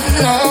one,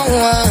 no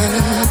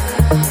one.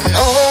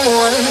 No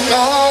one,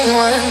 no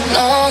one,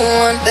 no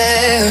one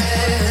there.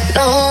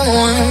 No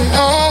one,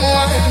 no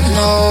one,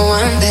 no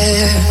one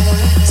there.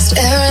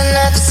 Staring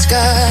at the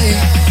sky,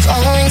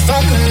 falling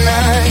from the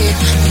night,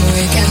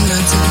 waking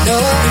up to no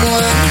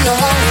one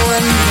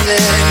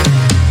there.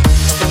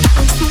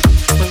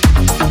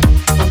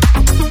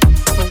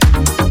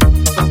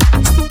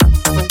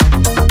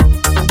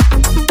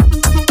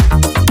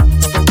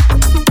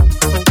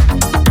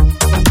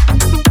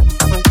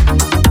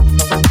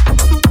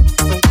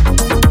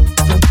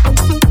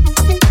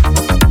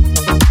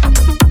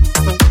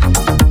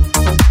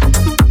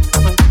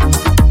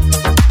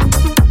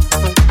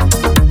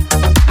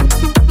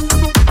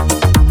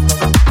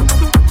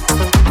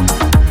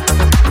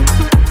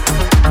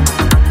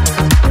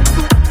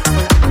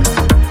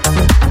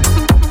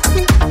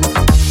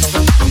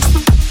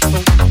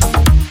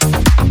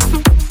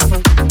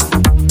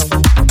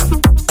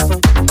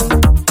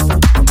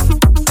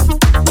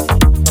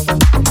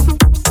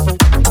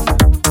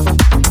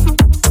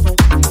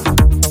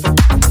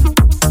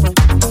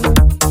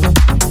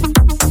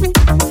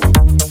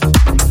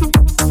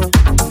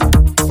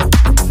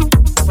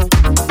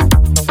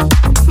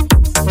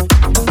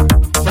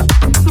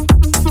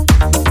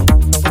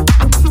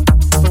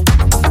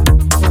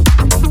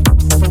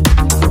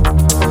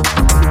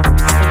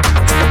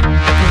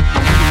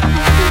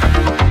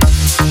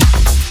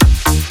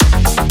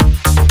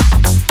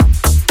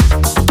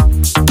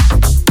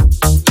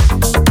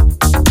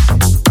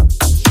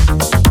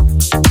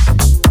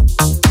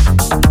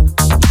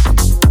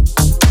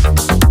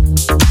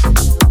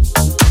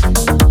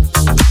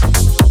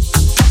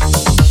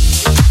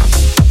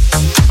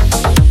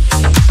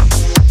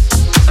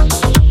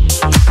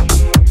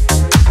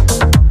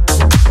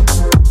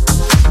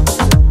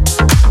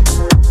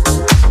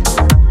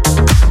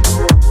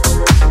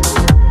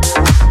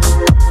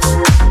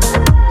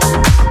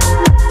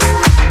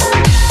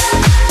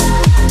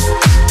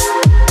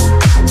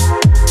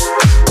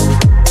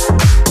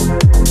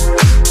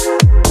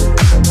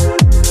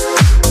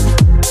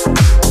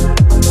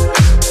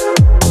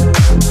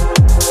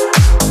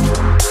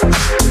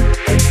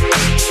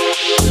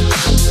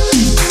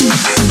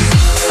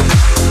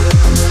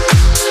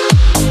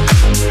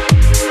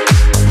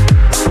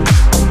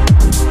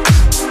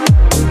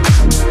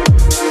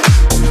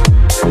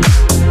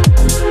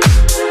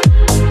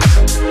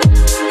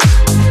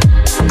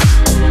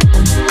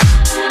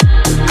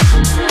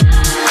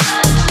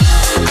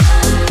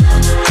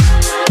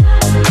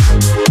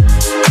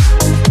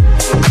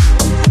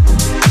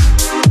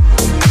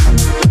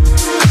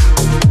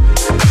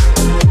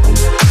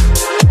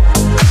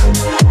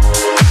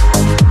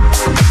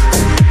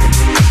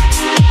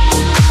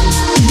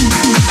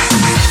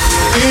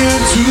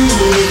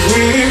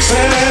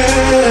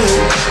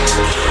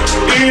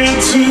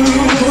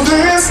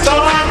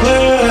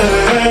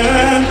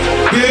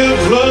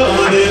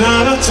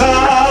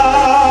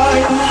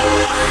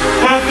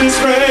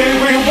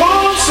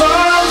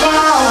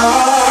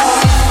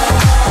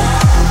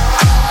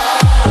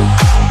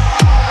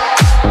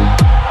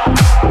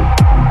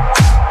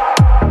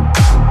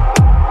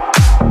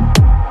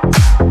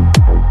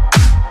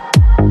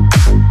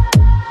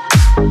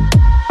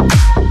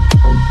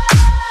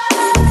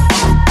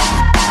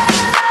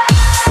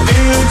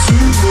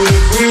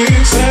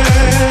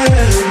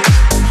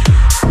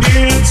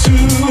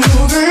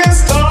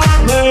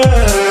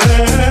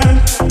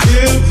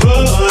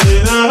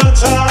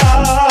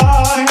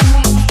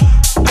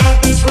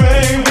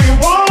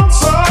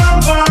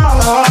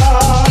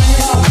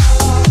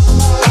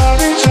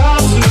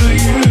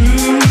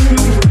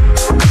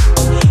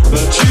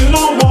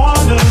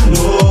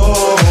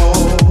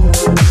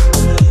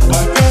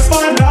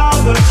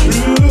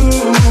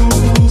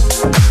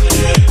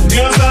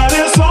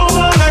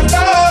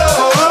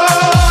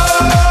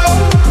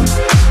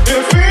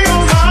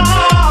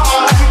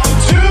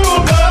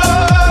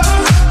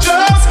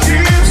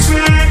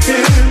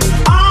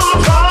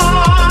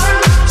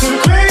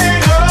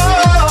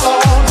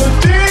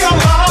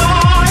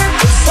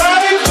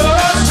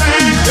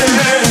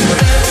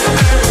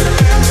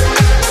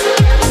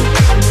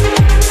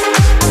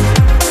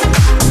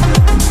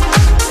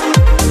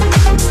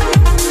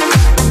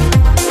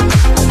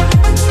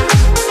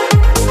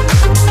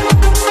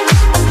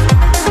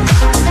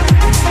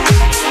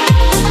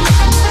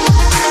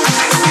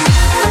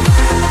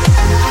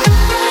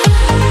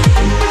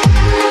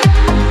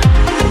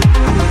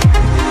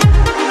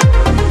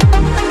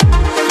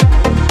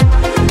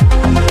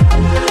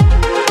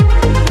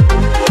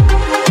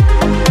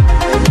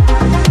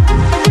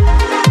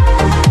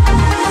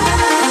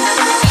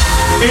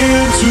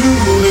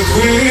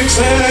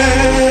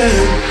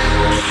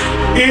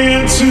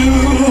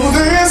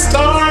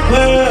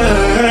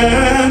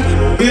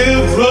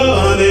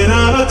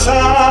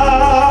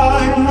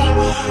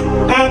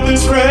 At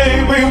this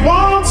rate, we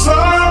won't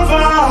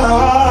survive.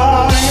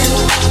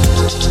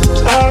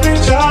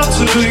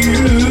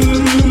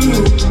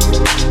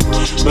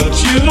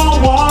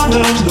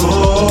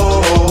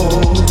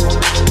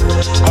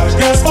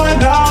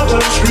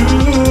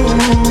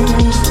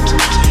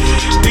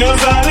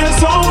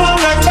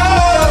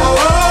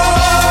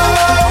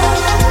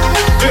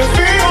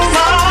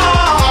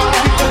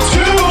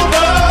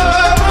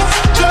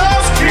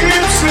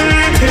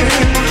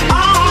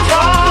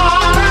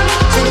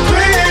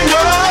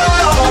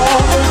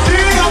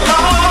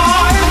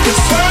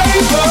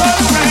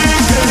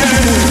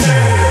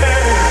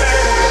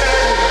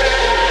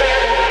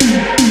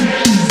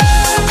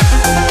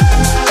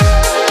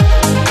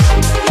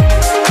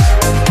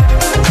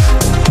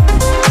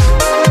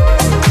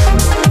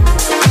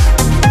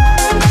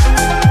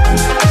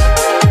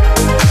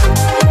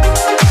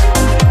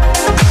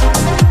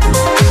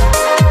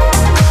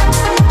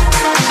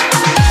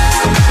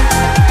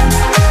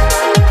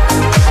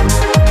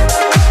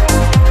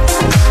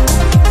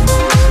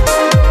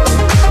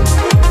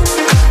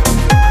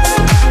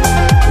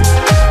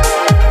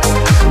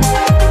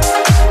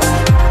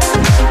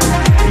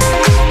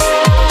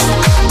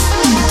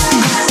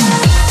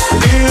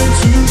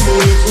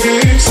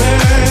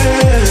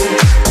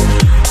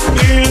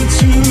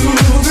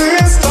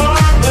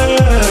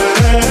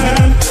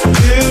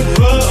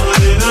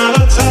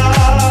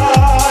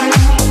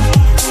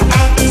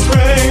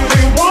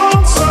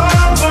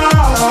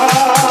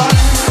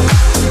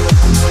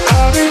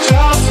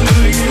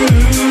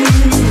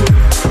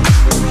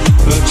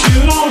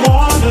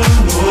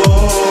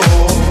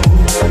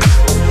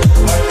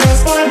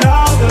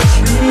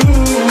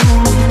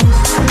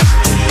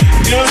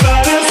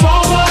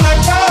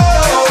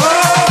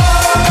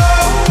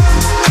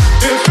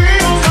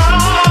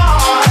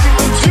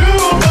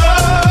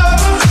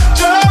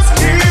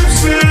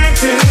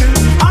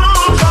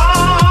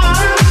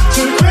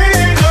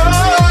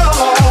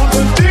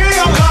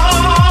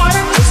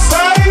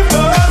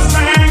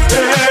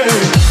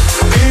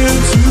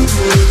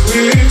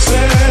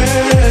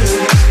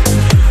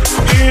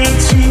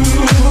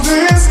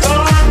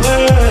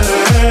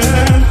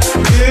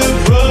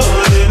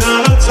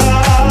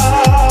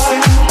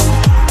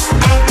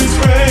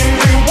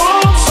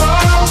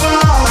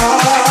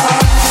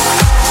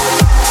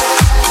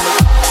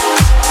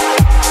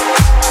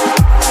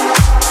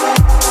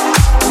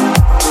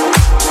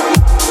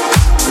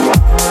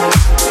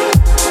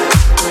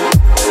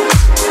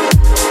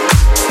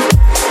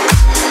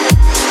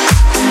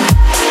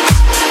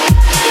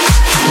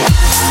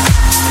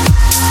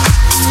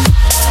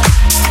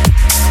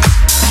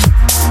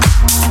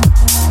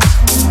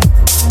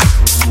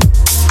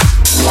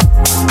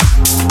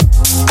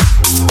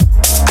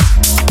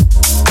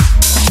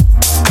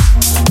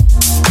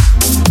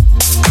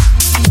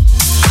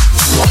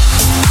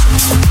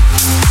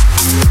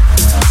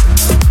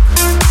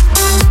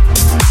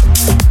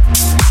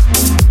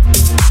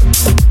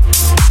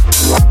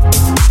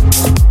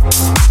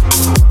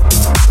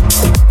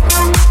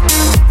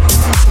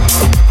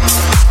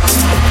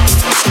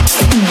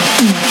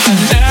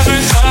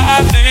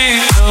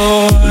 know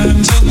when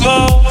to go.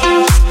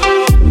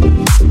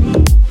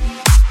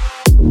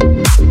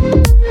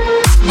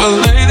 But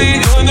lately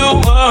you're the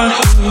one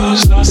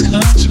who's lost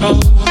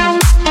control.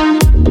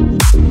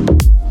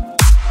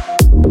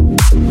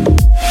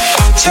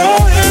 I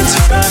told you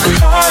to not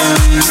cry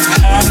when you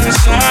had the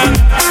time,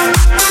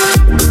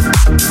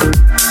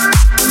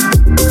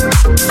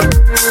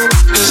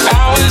 'cause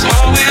I was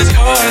always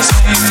yours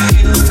and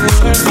you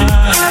were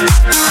mine.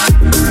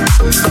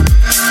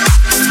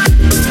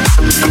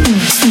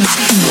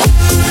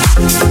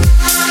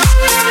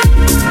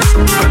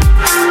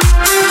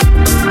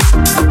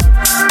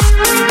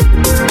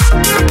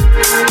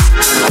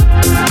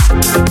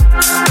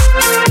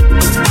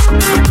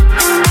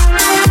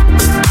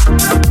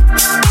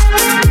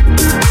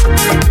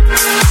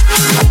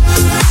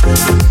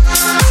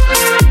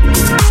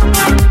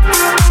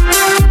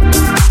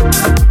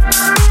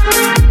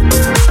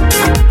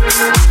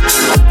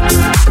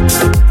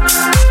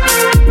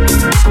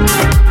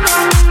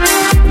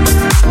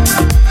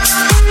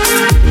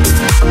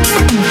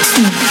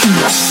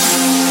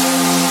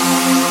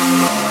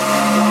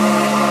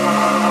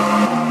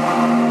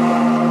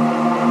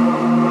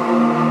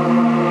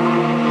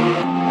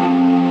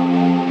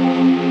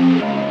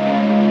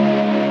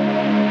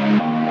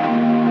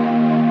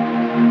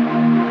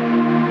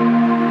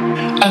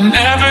 I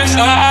never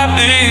thought I'd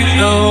be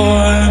the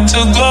one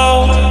to go,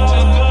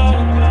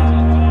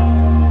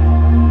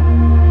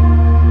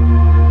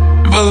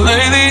 but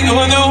lately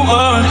you're the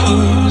one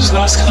who's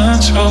lost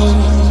control.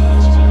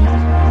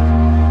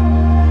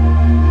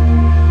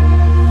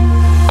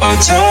 I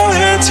told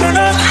you to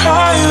not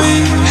cry, we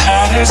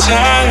had a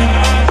time,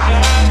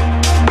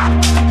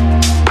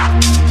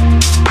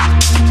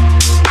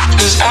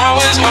 'cause I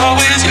was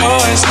always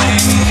yours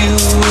and you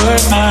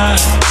were mine.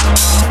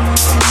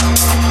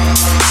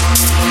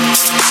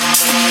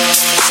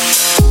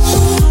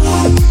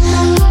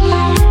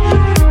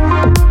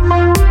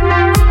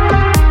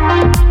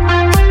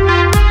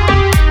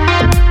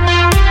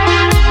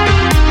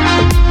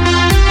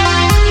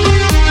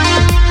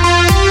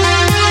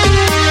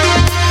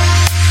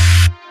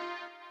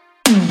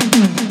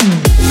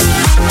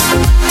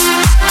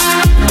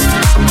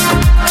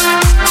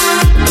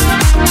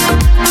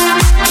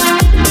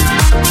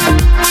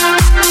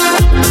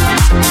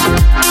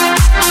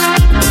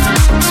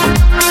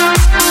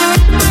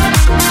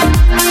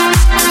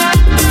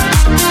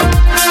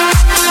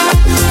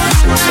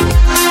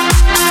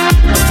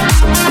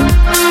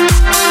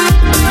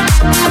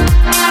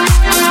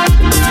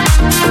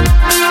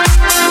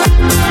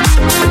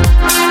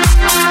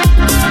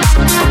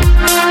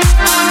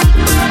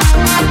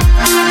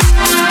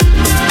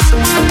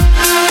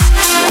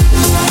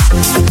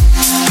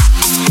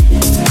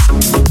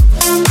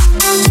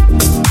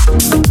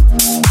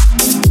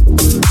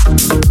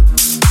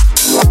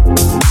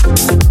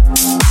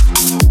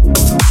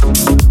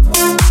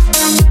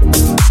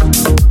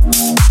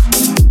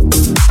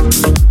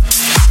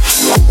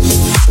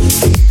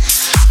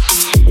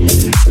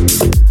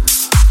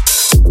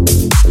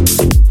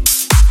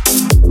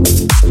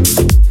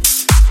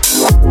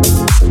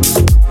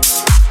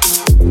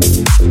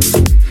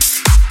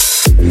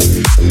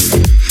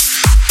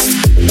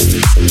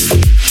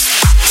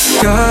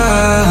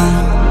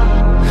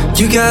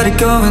 Got it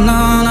going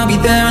on, I'll be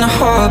there in a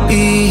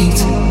heartbeat.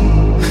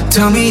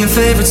 Tell me your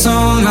favorite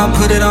song, I'll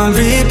put it on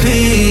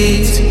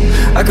repeat.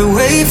 I could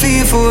wait for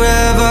you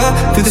forever,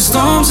 through the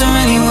storms or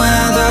any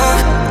weather.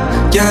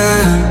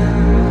 Yeah,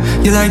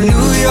 you're like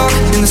New York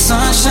in the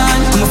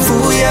sunshine. I'm a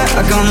fool, yeah,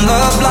 I got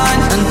love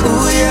blind. And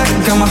ooh, yeah,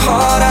 got my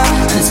heart out,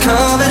 and it's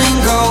covered in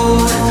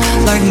gold.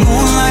 Like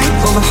moonlight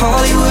over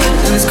Hollywood,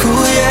 and it's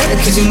cool, yeah,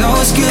 'cause you know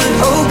it's good.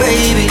 Oh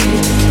baby,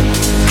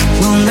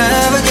 we'll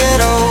never get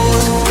old.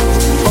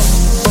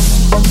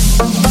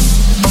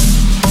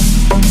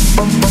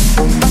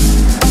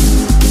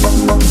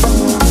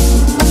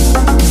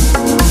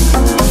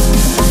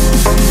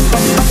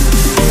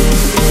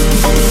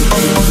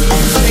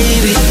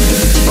 Baby,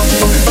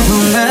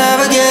 we'll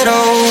never get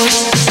old.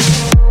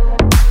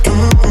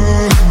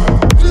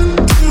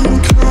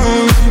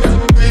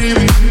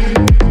 Baby,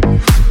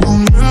 we'll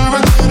never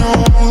get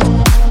old.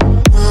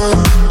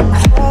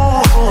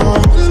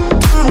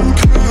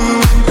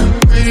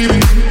 Baby,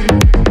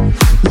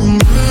 we'll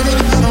never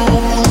get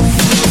old.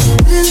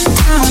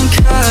 Down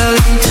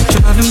Cali,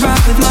 driving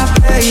round with my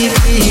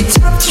baby.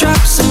 Top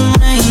drops and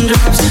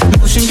raindrops,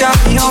 motion got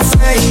me all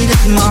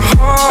faded. My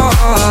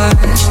heart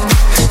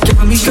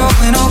got me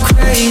going all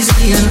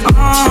crazy, and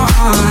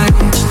I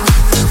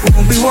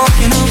won't be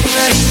walking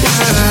away.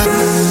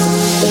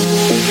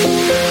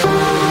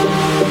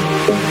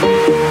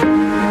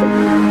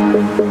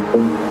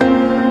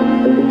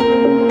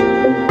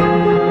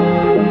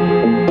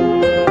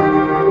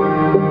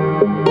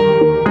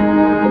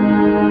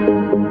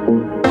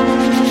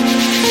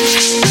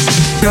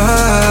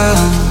 Girl,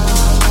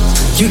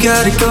 you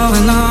got it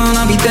going on,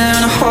 I'll be there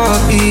in a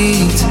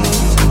heartbeat.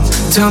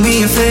 Tell me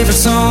your favorite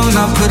song,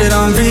 I'll put it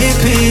on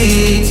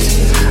repeat.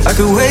 I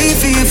could wait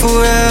for you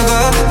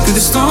forever, through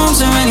the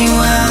storms or any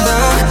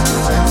weather.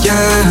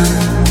 Yeah,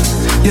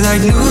 You're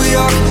like New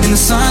York in the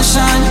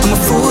sunshine. I'm a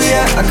fool,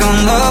 yeah, like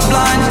I'm love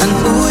blind. And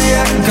ooh,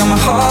 yeah, got my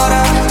heart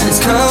out and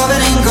it's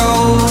covered in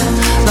gold.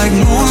 Like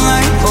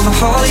moonlight over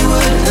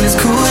Hollywood. And it's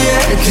cool,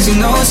 yeah, cause you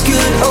know it's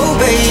good. Oh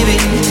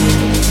baby,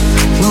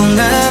 we'll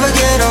never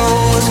get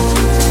old.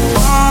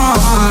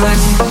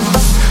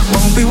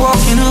 Won't be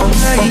walking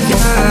away,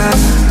 yeah.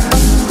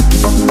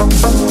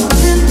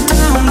 In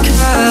down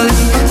Cali,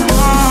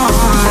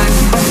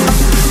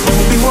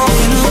 won't be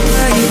walking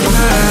away,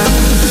 yeah.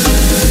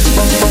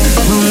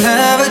 We'll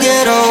never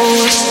get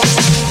old.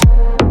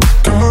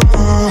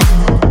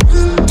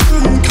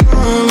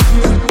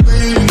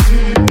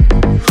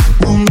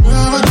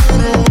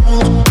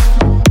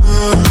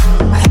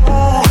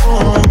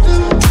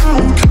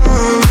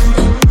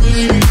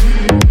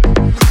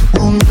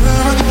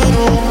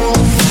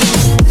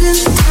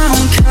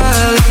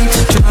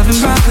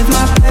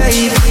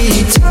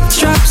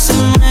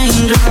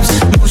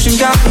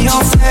 Got me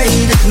all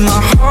faded,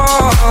 my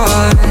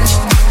heart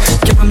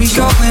got me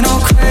going all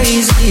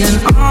crazy,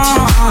 and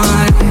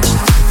I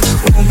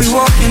won't be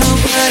walking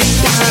away.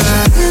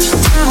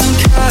 Down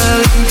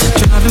Cali,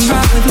 driving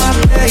round with my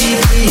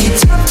baby.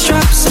 Top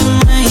drops and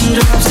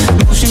raindrops,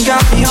 motion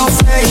got me all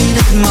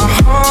faded, my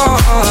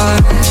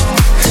heart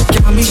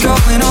got me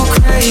going all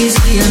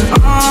crazy, and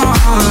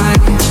I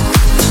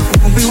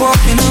won't be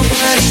walking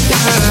away.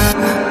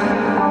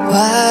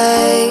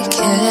 Why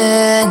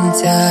can't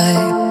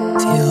I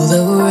feel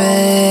the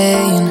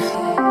rain?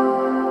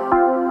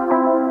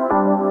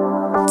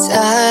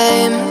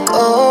 Time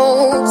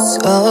goes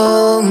so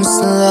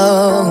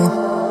slow.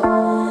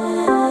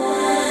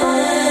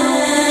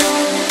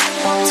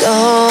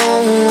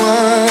 Don't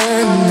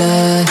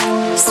wanna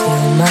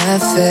steal my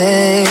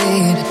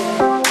fate.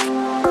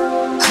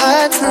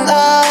 Heart's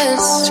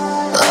lost.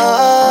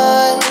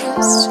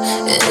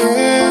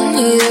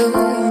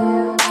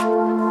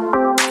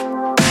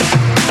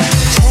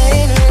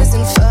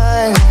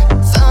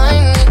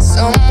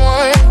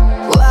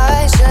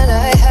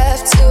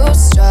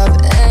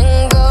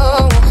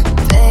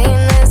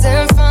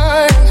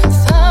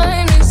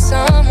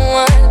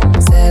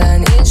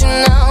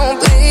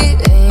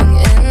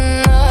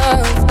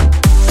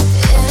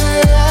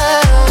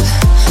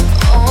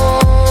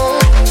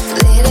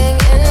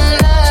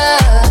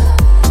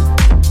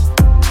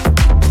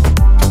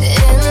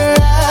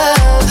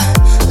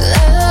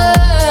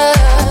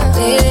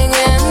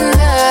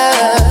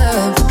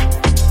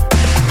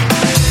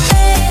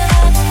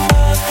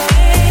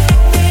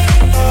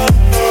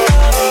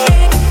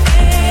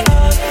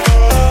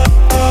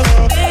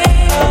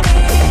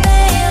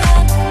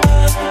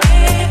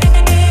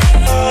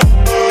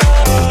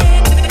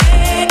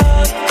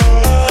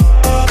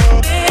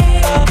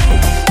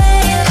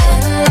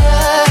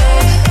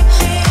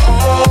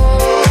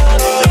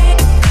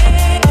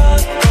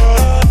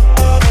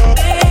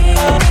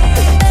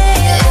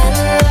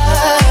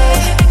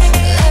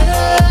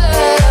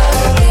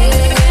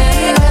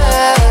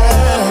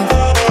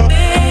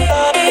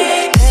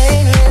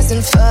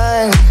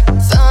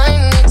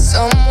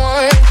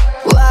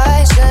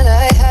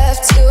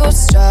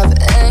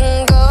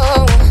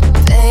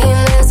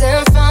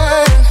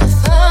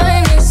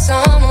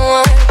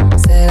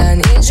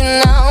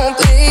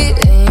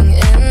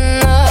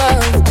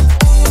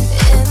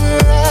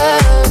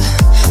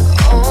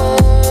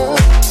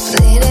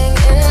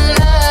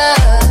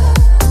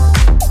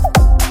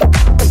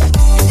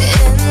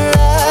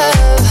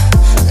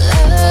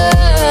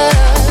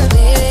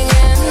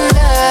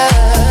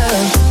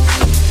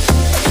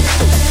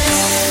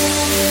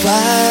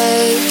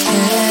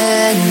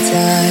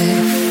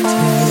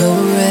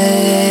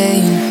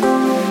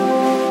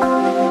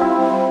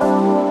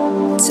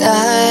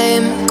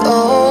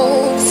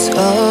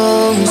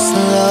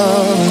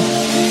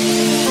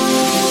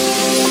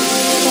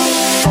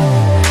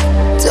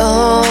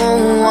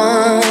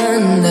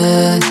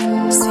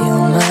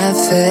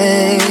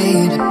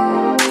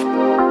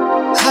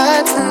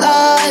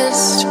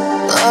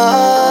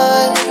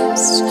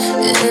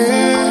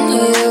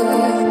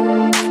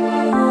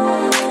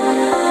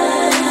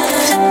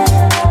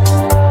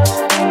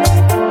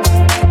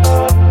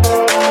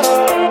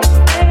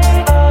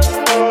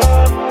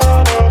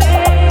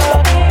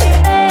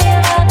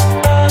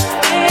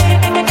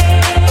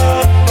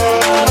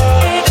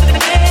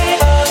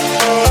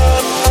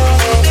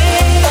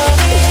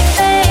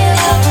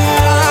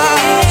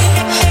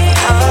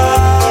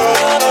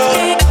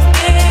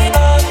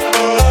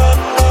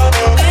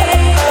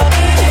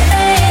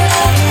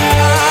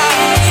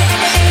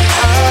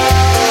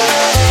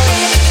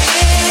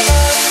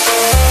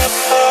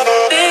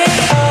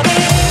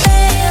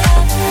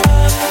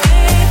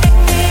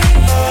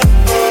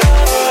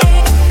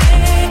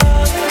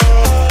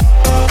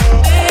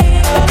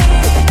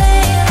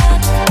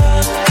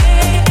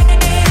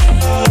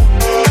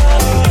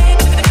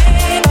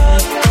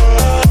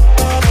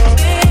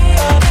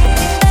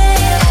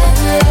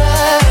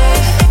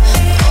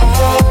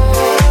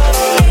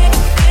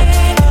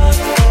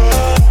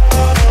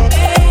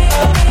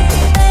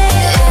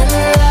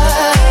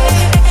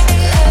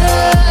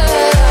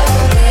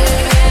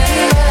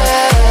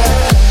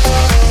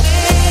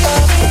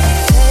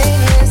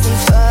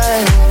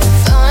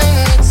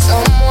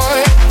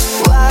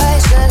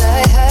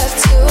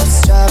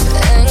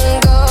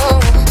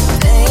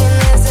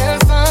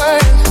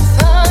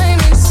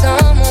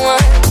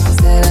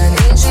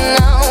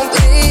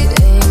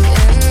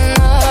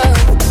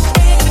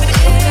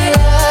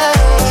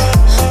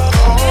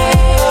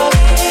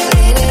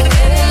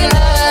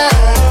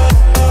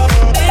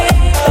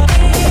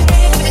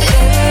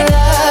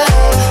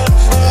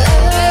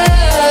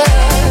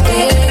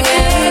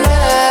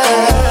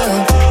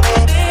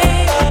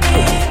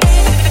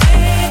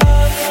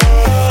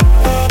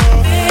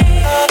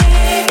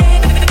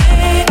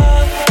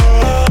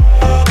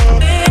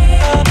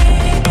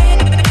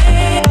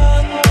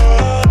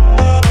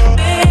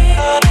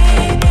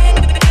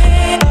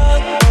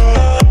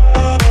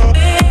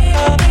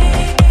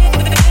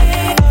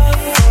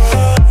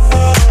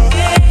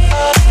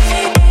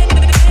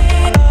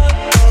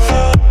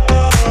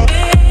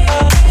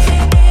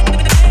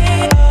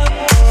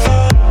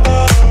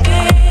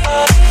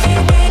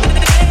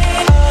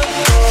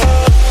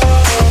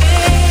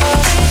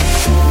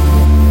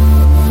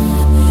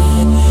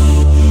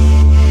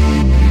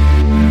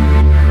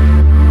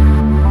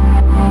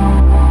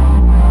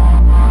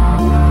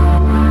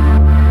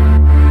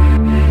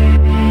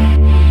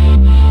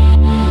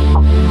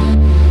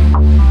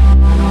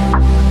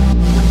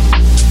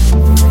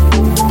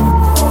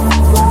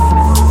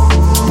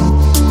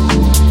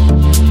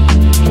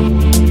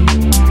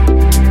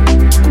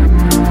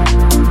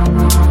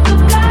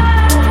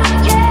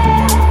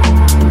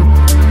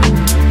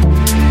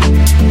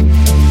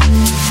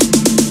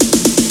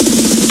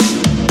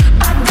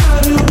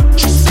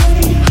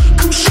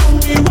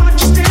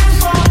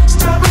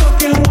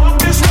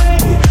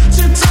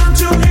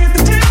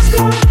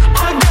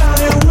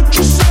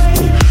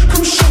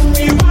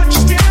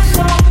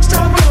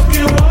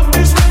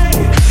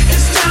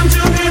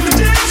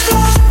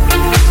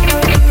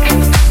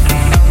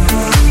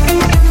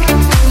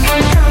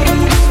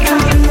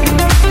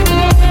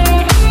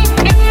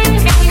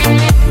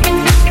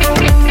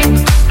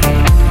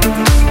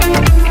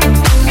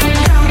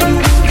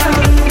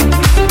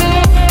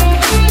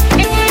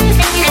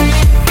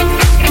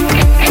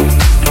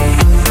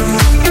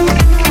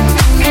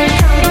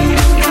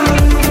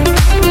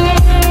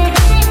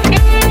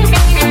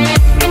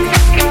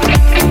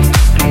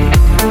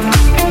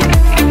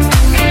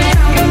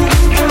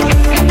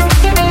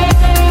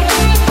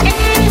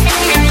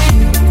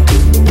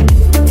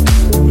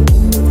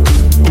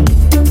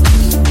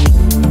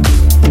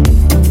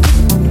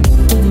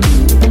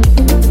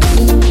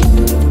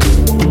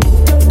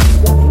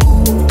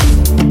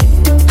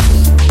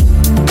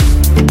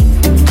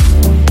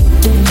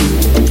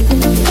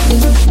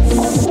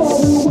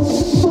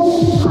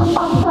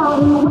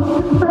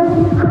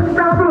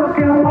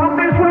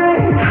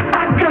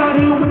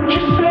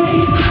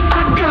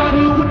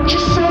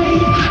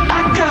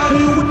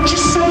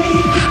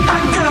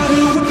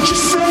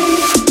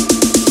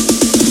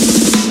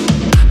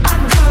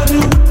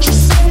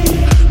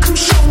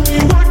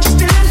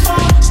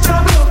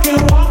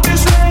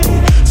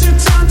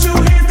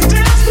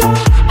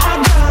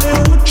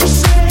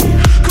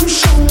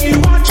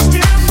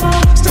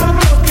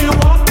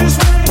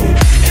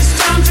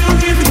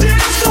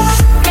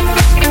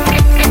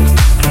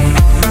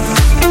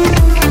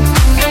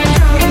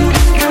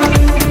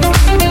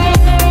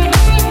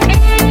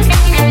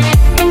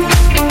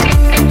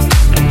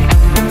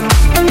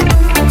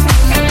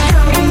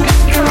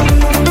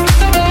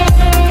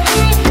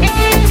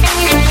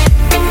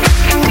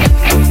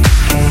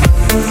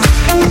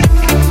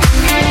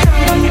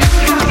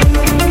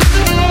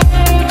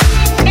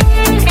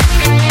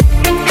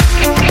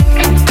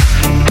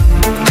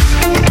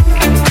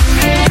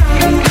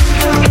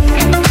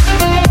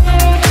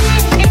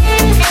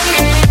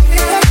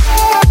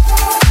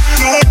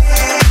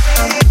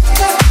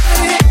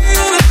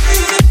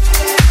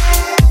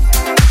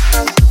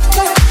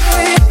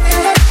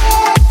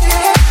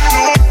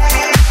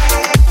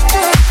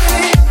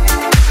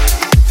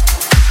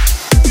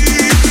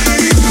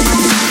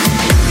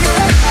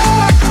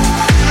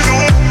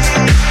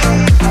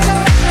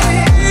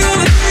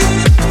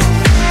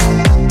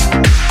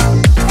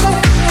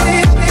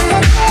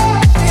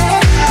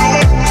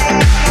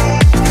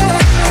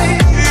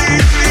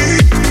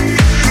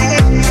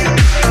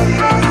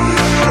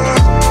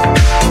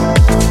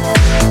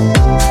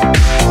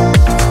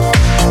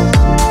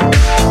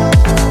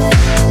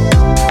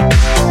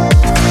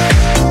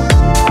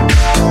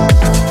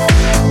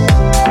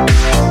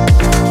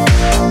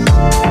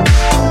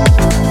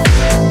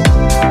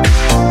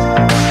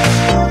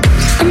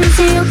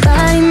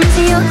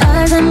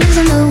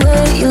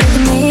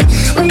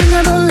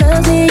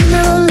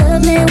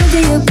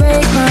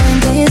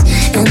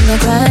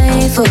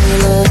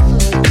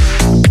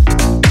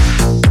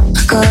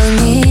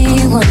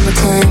 one more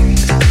time.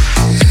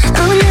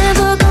 I would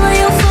never call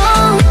your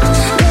phone,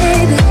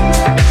 baby.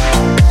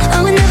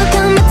 I would never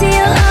come back to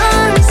your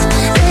arms,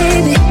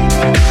 baby.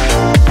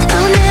 I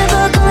would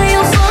never call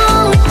your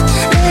phone,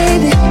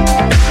 baby.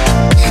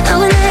 I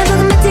would never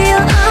come back to your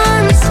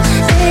arms,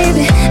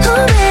 baby.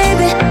 Oh,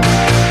 baby.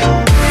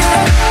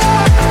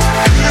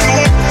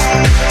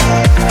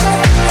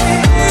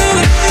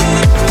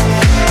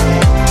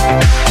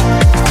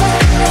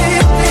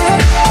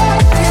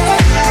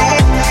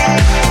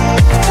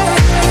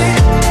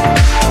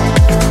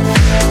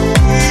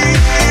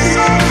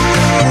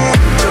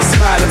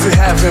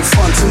 Having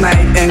fun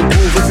tonight and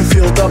groove if you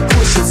feel the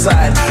push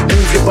inside.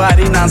 Move your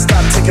body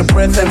non-stop, take a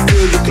breath and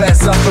fill your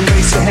glass up and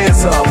raise your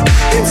hands up.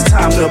 It's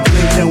time to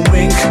blink and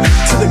wink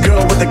to the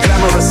girl with the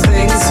glamorous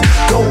things.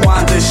 Go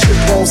on, this ship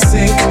won't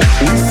sink.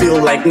 We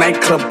feel like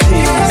nightclub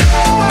kings.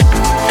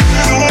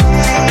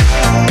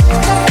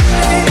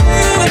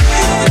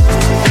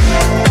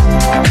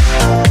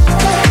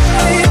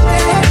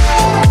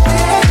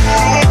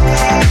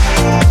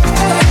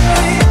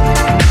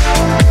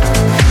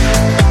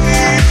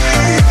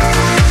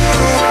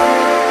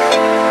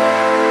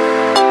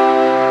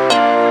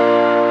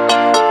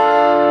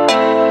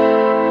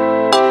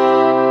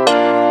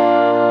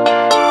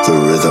 The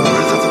rhythm,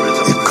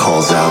 it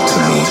calls out to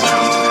me.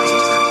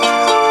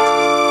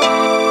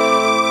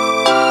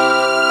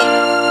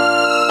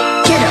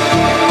 Get up.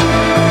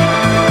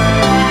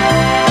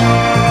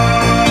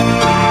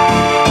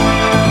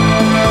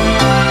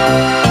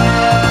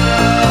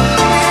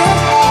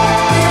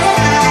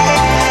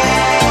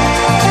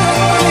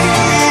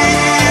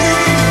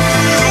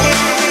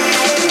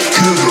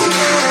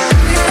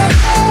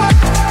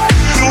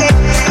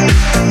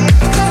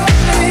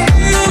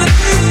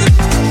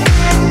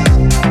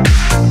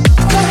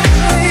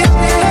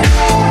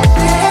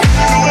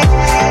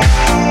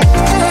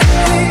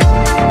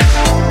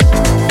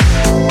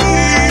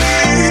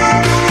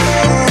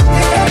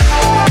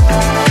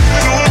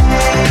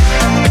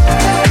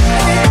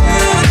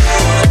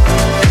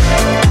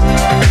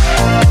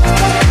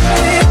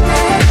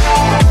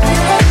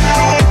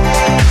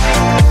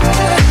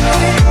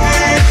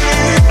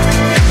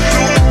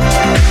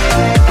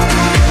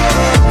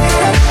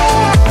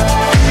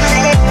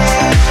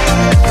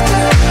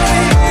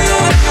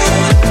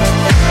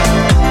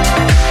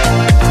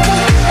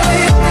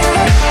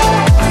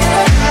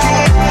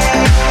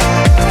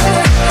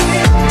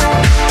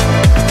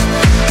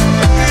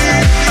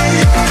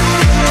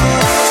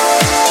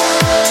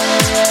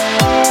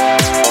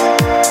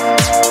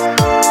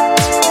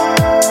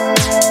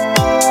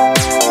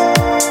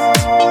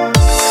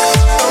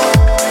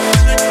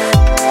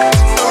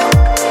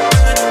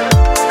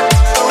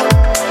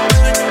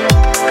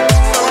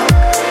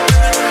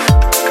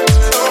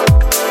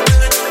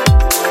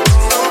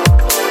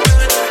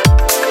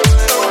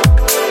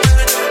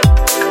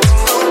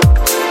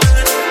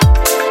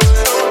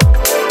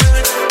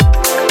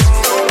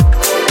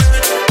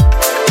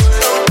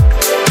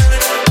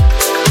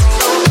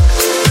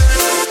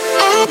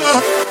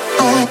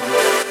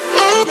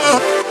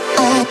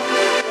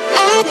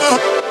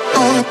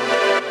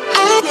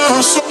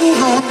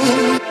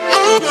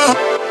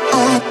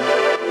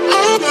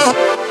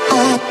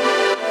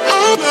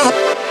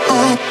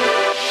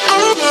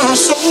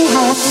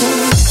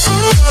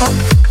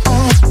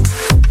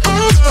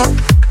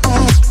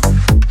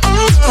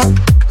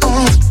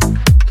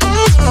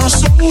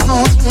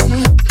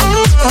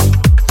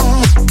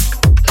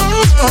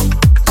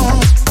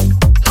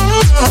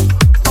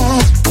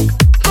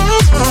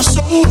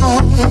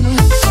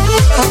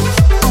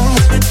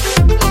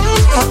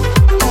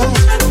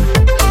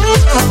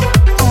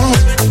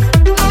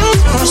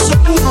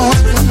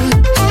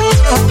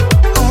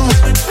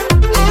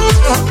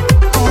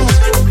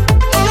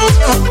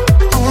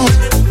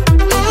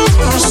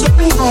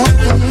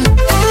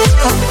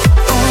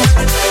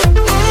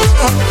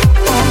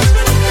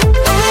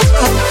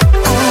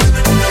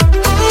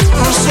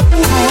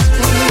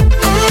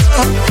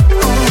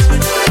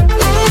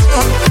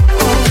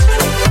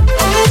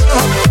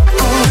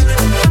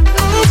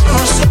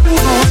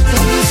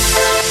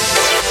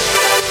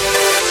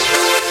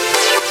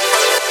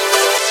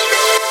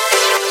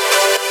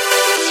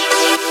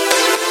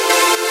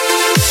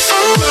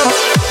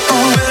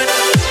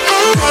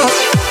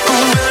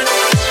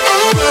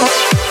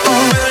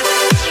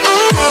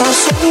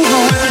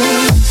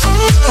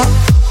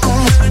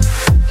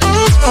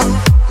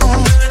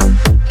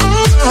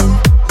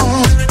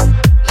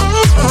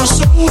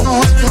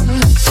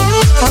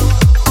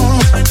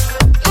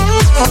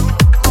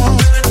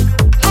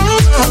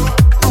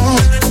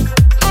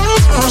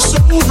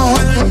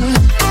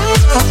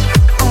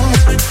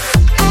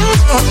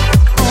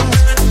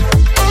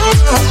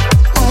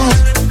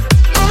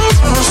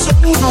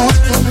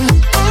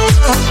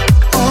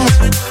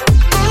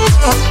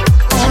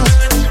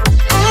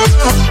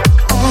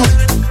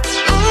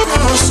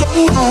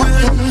 So